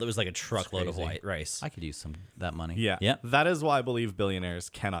wild. It was like a truckload of crazy. white rice. I could use that money. Yeah. Yeah. That is why I believe billionaires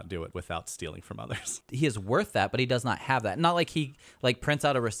cannot do it without stealing from others. He is worth that, but he does not have that. Not like he like prints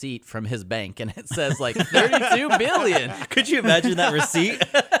out a receipt from his bank and it says like 32 billion. Could you imagine that receipt?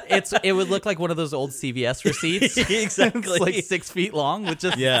 It would look like one of those old CVS receipts. Exactly. It's like 6 feet long with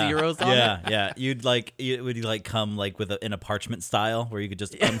just zeros on it. Yeah. It would like come like in a parchment style where you could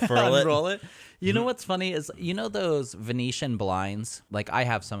just unfurl it. Unroll it. You know what's funny is, you know those Venetian blinds? Like I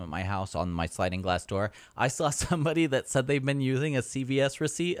have some at my house on my sliding glass door. I saw somebody that said they've been using a CVS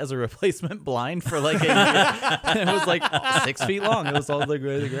receipt as a replacement blind for like a year. And it was like 6 feet long. It was all the way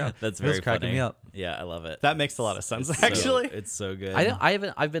to the ground. That's It was very cracking funny. me up. Yeah, I love it. That makes a lot of sense, So- actually. it's so good.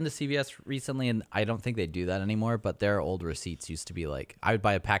 I've been to CVS recently, and I don't think they do that anymore. But their old receipts used to be like, I would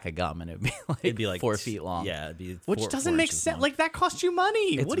buy a pack of gum, and it'd be like 4 feet long. Yeah, it'd be Which doesn't make sense. Like, that costs you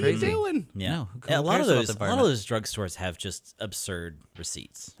money. It's what are crazy. you doing? Yeah. No, who Yeah, a lot cares of about those the a lot of those drugstores have just absurd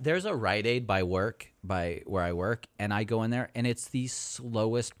receipts. There's a Rite Aid by where I work, and I go in there, and it's the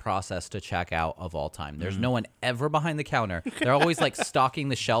slowest process to check out of all time. There's no one ever behind the counter. They're always like stocking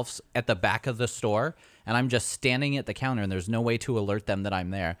the shelves at the back of the store, and I'm just standing at the counter, and there's no way to alert them that I'm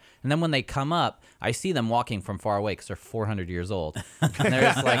there. And then when they come up, I see them walking from far away because they're 400 years old. And they're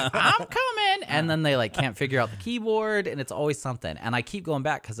just like, I'm coming. And then they like can't figure out the keyboard, and it's always something. And I keep going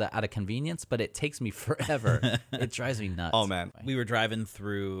back because out of convenience, but it takes me forever. It drives me nuts. Oh, man. We were driving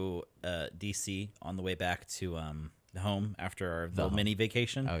through DC on the way back to home after our little mini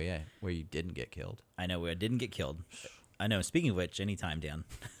vacation. Oh, yeah, where you didn't get killed. I know I didn't get killed. I know. Speaking of which, anytime, Dan.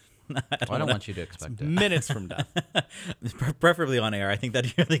 I don't want you to expect it. Minutes from death. Preferably on air. I think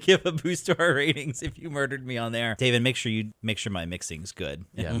that'd really give a boost to our ratings if you murdered me on there. David, make sure my mixing's good.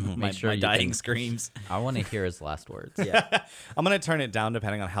 Yeah, my, make sure my you dying can- screams. I want to hear his last words. Yeah. I'm going to turn it down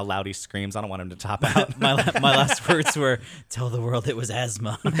depending on how loud he screams. I don't want him to top out. my last words were, "Tell the world it was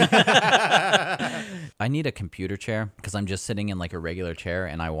asthma." I need a computer chair because I'm just sitting in like a regular chair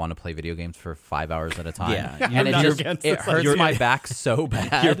and I want to play video games for 5 hours at a time. Yeah, and not it against it this hurts idea. my back so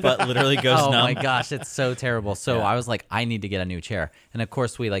bad. Your butt literally goes Oh numb. my gosh, it's so terrible. So Yeah. I was like, I need to get a new chair. And of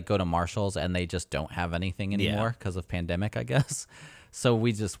course, we like go to Marshall's and they just don't have anything anymore because of pandemic, I guess. So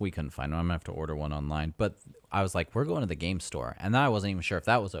we couldn't find one. I'm gonna have to order one online. But I was like, we're going to the game store, and then I wasn't even sure if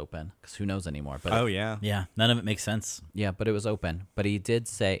that was open because who knows anymore. But Oh, yeah. Yeah, none of it makes sense. yeah, but it was open. But he did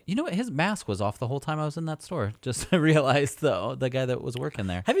say, you know what? His mask was off the whole time I was in that store. Just realized though, the guy that was working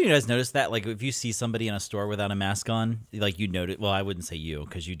there. Have you guys noticed that? Like, if you see somebody in a store without a mask on, like you notice. Well, I wouldn't say you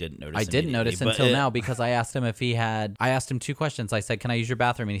because you didn't notice. I didn't notice immediately, but until now because I asked him if he had. I asked him 2 questions. I said, "Can I use your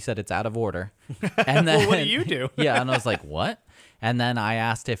bathroom?" And he said, "It's out of order." And then, Well, what do you do? Yeah, and I was like, "What?" And then I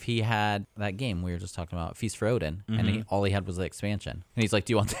asked if he had that game we were just talking about, Feast for Odin, and all he had was the expansion. And he's like,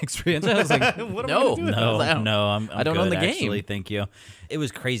 "Do you want the expansion?" I was like, What am I "No, gonna do with I was like, I don't good, own the game." Actually, thank you. It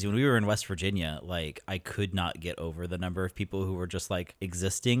was crazy when we were in West Virginia. Like, I could not get over the number of people who were just like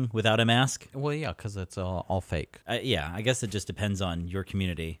existing without a mask. Well, yeah, because it's all fake. Yeah, I guess it just depends on your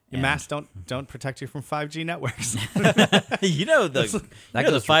community. And- Masks don't protect you from 5G networks. you know the That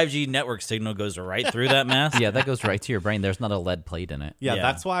the goes- 5G network signal goes right through that mask. Yeah, that goes right to your brain. There's not a lead plate in it. Yeah, Yeah.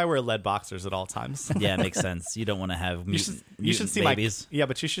 that's why I wear lead boxers at all times. Yeah, it makes sense. You don't want to have You should mutant see babies.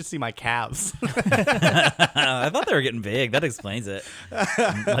 but you should see my calves. I thought they were getting big. That explains it.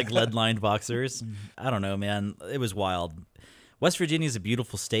 Like lead-lined boxers. I don't know, man. It was wild. West Virginia is a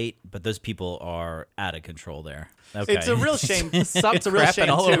beautiful state, but those people are out of control there. Okay. It's a real shame. It's It's a real crapping shame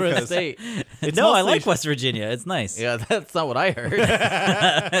all too, over the 'cause state. it's no, I mostly- like West Virginia. It's nice. Yeah, that's not what I heard.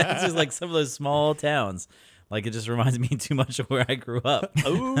 It's just like some of those small towns. Like, it just reminds me too much of where I grew up.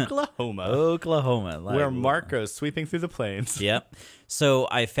 Oklahoma. Oklahoma. Like, Where Mark goes sweeping through the plains. Yep. So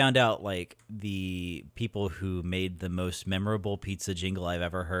I found out, like, the people who made the most memorable pizza jingle I've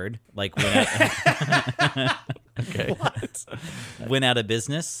ever heard, like, went out of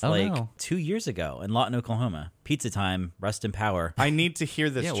business, no. 2 years ago in Lawton, Oklahoma. Pizza time, rest and power. I need to hear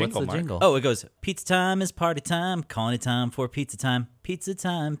this Yeah, jingle, what's the Mark. jingle? Oh, it goes, pizza time is party time, calling it time for pizza time. Pizza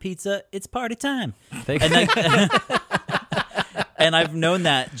time, pizza, it's party time. Thank And, and I've known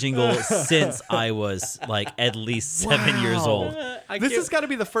that jingle since I was, like, at least 7 years old. This has got to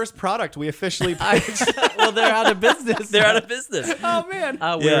be the first product we officially pitched. Well, they're out of business. They're out of business. Oh, man.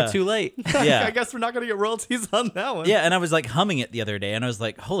 We Yeah. were too late. Yeah. I guess we're not going to get royalties on that one. Yeah, and I was like humming it the other day, and I was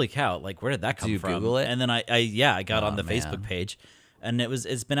like, "Holy cow! Like, where did that come you from?" Google it? And then I got on the man. Facebook page, and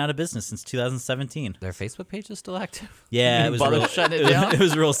it's been out of business since 2017. Their Facebook page is still active. Yeah, it was Bother real, shutting it down? It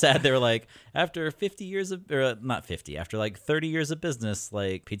was real sad. They were like, after 50 years of, or not 50, after like 30 years of business,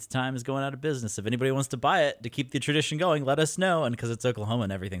 like Pizza Time is going out of business. If anybody wants to buy it to keep the tradition going, let us know. And because it's Oklahoma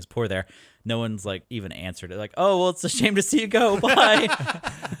and everything's poor there, no one's like even answered it. Like, oh well, it's a shame to see you go. Bye.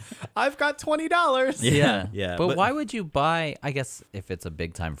 I've got $20. Yeah. yeah. But why would you buy, I guess if it's a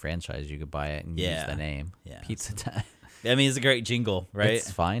big time franchise, you could buy it and use Yeah. the name. Yeah. Pizza Time. I mean, it's a great jingle, right?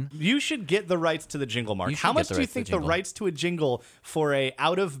 It's fine. You should get the rights to the jingle, Mark. You should How get much the do you rights to think the the jingle. rights to a jingle for a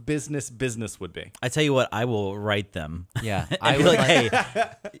out of business would be? I tell you what, I will write them. Yeah. I be like, hey,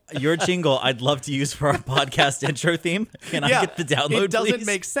 your jingle I'd love to use for our podcast intro theme. Can I get the download, It doesn't please?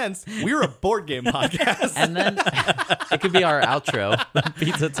 make sense. We're a board game podcast. And then it could be our outro, the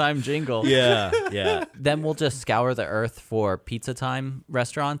Pizza Time jingle. Yeah, yeah. Then we'll just scour the earth for Pizza Time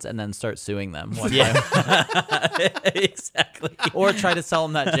restaurants and then start suing them. One Yeah. time. Exactly. Or try to sell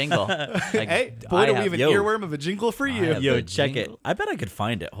them that jingle. Like, Hey, boy, do we have an yo. earworm of a jingle for you. have- Yo, the check jingle. it. I bet I could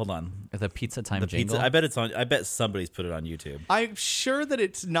find it. Hold on. the Pizza Time The jingle. pizza. I bet it's on. I bet somebody's put it on YouTube. I'm sure that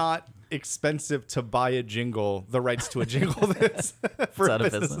it's not expensive to buy a jingle, the rights to a jingle that's for It's out a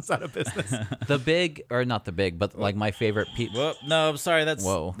of business business. that's out of business. The big, or not the big, but like my favorite Whoa, no, I'm sorry. That's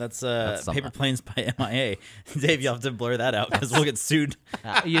Whoa. That's something. Paper Planes by MIA. Dave, you'll have to blur that out because we'll get sued.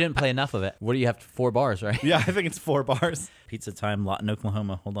 You didn't play enough of it. What do you have? 4 bars, right? Yeah, I think it's 4 bars. Pizza Time, Lawton,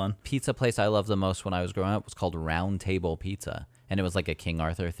 Oklahoma. Hold on. Pizza place I loved the most when I was growing up was called Round Table Pizza, and it was like a King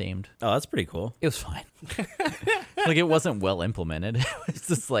Arthur themed. Oh, that's pretty cool. It was fine. Like it wasn't well implemented. It was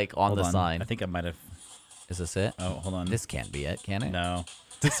just like on Hold the on. sign. I think I might have. Is this it? Oh, hold on. This can't be it, can it? No.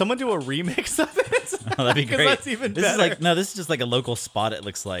 Did someone do a remix of it? Oh, that'd be 'Cause great. that's even this is better. like no, this is just like a local spot. It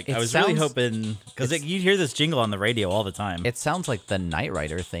looks like. It I was really sounds- hoping because you hear this jingle on the radio all the time. It sounds like the Knight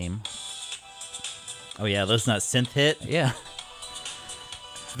Rider theme. Oh yeah, listen to that synth hit. Yeah.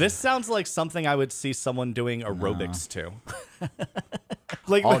 This sounds like something I would see someone doing aerobics to.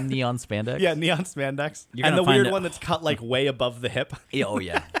 Like All neon spandex. yeah, neon spandex. You're And gonna the find weird it- one that's cut like way above the hip. Yeah, oh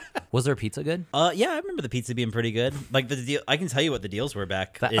yeah. Was their pizza good? Yeah, I remember the pizza being pretty good. Like the deal, I can tell you what the deals were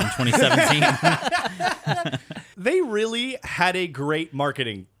back in 2017. They really had a great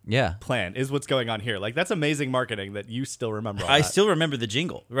marketing Yeah. plan is what's going on here. Like that's amazing marketing that you still remember all I that. still remember the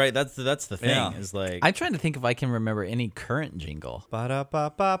jingle. Right, that's the thing. Yeah. Is like I'm trying to think if I can remember any current jingle.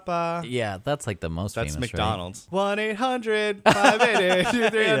 Ba-da-ba-ba-ba. Yeah, that's like the most That's famous. McDonald's.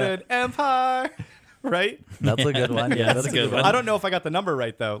 1-800-588-2300 Empire. Right? Right? That's a good one. Yeah, that's a good one. I don't know if I got the number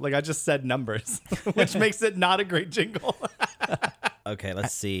right though. Like I just said numbers, which makes it not a great jingle. Okay,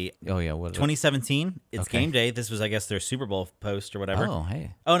 let's see. Oh yeah. What? 2017. It's Okay. game day. This was, I guess, their Super Bowl post or whatever. Oh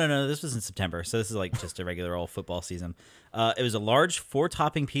hey. Oh no, this was in September. So this is like just a regular old football season. It was a large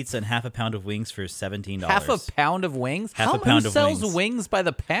 4-topping pizza and half a pound of wings for $17. Half a pound of wings? Half a How, pound who of sells wings. wings by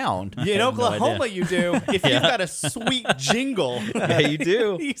the pound? In have no Oklahoma, idea. you do. If you've got a sweet jingle, Yeah, you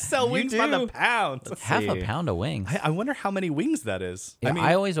do. you sell You wings by the do. pound. Half a see. pound of wings. I wonder how many wings that is. Yeah,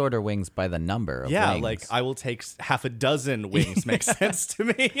 I always order wings by the number of yeah, wings. like I will take half a dozen wings. Makes sense to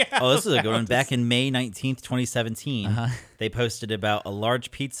me. Yeah. Oh, this is a good one. Back in May 19th, 2017, they posted about a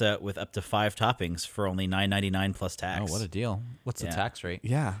large pizza with up to 5 toppings for only $9.99 plus tax. Oh, what a deal. What's Yeah. the tax rate?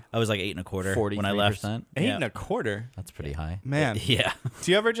 Yeah. I was like 8 1/4 when I left. 43%? 8.25. That's pretty high. Man. Yeah.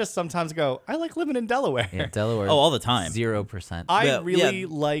 Do you ever just sometimes go, I like living in Delaware? Yeah, Delaware. Oh, all the time. 0%. I Yeah, really yeah.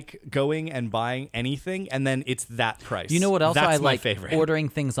 like going and buying anything, and then it's that price. You know what else That's I my like? favorite. Ordering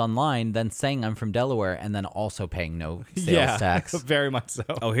things online, then saying I'm from Delaware, and then also paying no sales yeah, tax. very much so.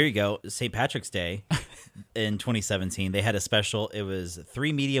 Oh, here you go. St. Patrick's Day in 2017. They had a special. It was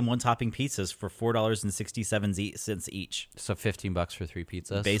 3 medium, 1 topping pizzas for $4.67 each. So $15 for 3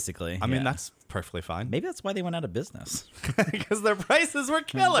 pizzas. Basically. I mean, yeah. that's perfectly fine. Maybe that's why they went out of business. Because their prices were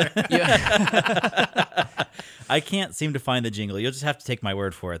killer. I can't seem to find the jingle. You'll just have to take my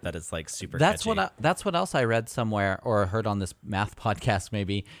word for it that it's like super That's catchy. that's what else I read somewhere or heard on this math podcast.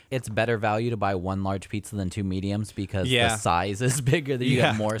 Maybe it's better value to buy 1 large pizza than 2 mediums because Yeah. the size is bigger. You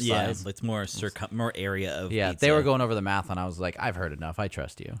Yeah. get more Yeah, size. it's more more area of Yeah, pizza. they were going over the math, and I was like, I've heard enough. I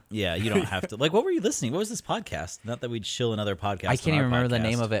trust you. Yeah, you don't have to. Like, what were you listening? What was this podcast? Not that we'd shill another podcast. I can't even remember the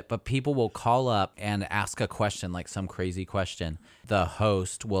name of it, but people will call up and ask a question, like some crazy question. The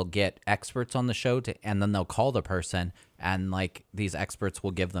host will get experts on the show, and then they'll call the person, and like these experts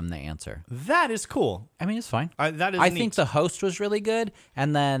will give them the answer. That is cool. I mean, it's fine. That is I neat. think the host was really good,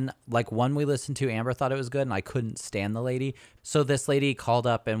 and then like one we listened to, Amber thought it was good, and I couldn't stand the lady. So this lady called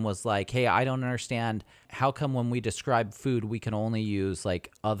up and was like, "Hey, I don't understand. How come when we describe food, we can only use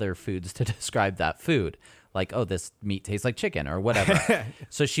like other foods to describe that food? Like, oh, this meat tastes like chicken or whatever."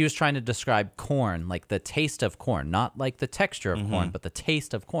 So she was trying to describe corn, like the taste of corn, not like the texture of corn, but the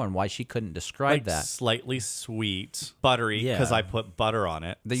taste of corn. Why she couldn't describe like that? slightly sweet, buttery Yeah. because I put butter on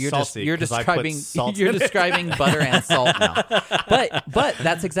it. That you're Salty you're 'cause I put describing salt you're in it. describing butter and salt now. But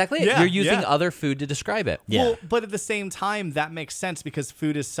that's exactly it. Yeah, You're using yeah. other food to describe it. Yeah. Well, but at the same time, that makes sense because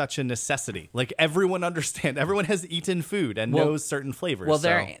food is such a necessity. Like everyone understands, everyone has eaten food and Well- knows certain flavors. Well,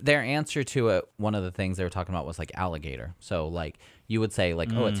 so. their answer to it, one of the things they were talking about was like alligator. So like you would say like,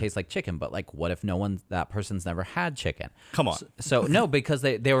 oh, it tastes like chicken, but like what if that person's never had chicken? Come on. So no, because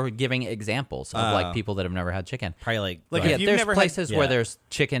they were giving examples of like people that have never had chicken. Probably like Like, Yeah, if you've there's never had- places where Yeah. there's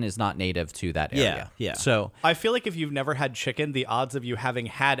chicken is not native to that area. Yeah. So I feel like if you've never had chicken, the odds of you having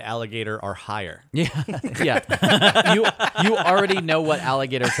had alligator are higher. yeah, yeah. You already know what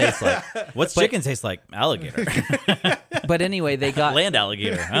alligator tastes like. what's chicken taste like? Alligator. But anyway, they got Land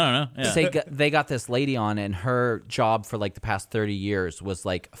alligator. I don't know. Yeah. they got this lady on, and her job for like the past 30 years was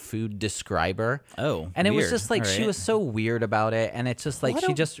like food describer. Oh, and it was weird. just like All she right. was so weird about it, and it's just like What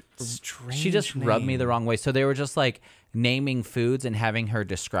she a just strange rubbed me name. the wrong way. So they were just like naming foods and having her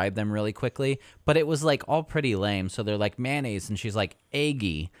describe them really quickly, but it was like all pretty lame. So they're like mayonnaise, and she's like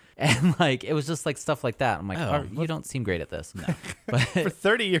eggy, and like it was just like stuff like that. I'm like, Oh, you don't seem great at this. No. But For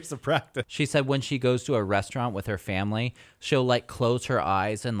 30 years of practice. she said when she goes to a restaurant with her family, she'll like close her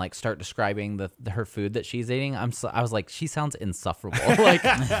eyes and like start describing her food that she's eating. I was like, she sounds insufferable. like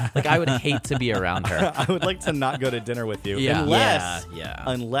I would hate to be around her. I would like to not go to dinner with you Yeah. Yeah.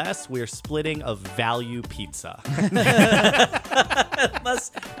 unless we're splitting a value pizza.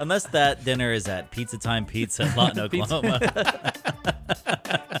 Unless that dinner is at Pizza Time Pizza in Lawton, Oklahoma.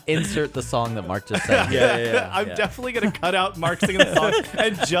 Insert the song that Mark just said. I'm definitely going to cut out Mark singing the song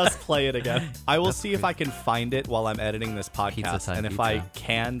and just play it again. I will see if I can find it while I'm editing this podcast. Time And if Pizza. I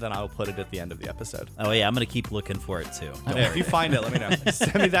can, then I'll put it at the end of the episode. Oh yeah, I'm gonna keep looking for it too. Don't Yeah, if worry. you find it, let me know.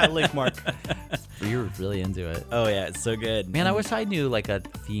 Send me that link, Mark. You're really into it. Oh yeah, it's so good. Man, I wish I knew like a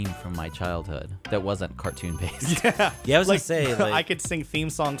theme from my childhood that wasn't cartoon based. Yeah, I was Like, gonna say like, I could sing theme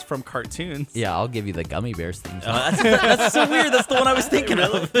songs from cartoons. Yeah, I'll give you the Gummy Bears theme song. that's so weird. That's the one I was thinking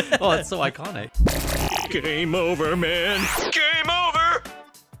of. Oh, it's so iconic. Game over, man. Game over.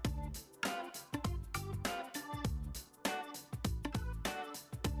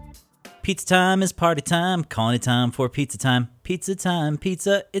 Pizza time is party time. Calling it time for pizza time. Pizza time,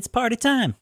 pizza, it's party time.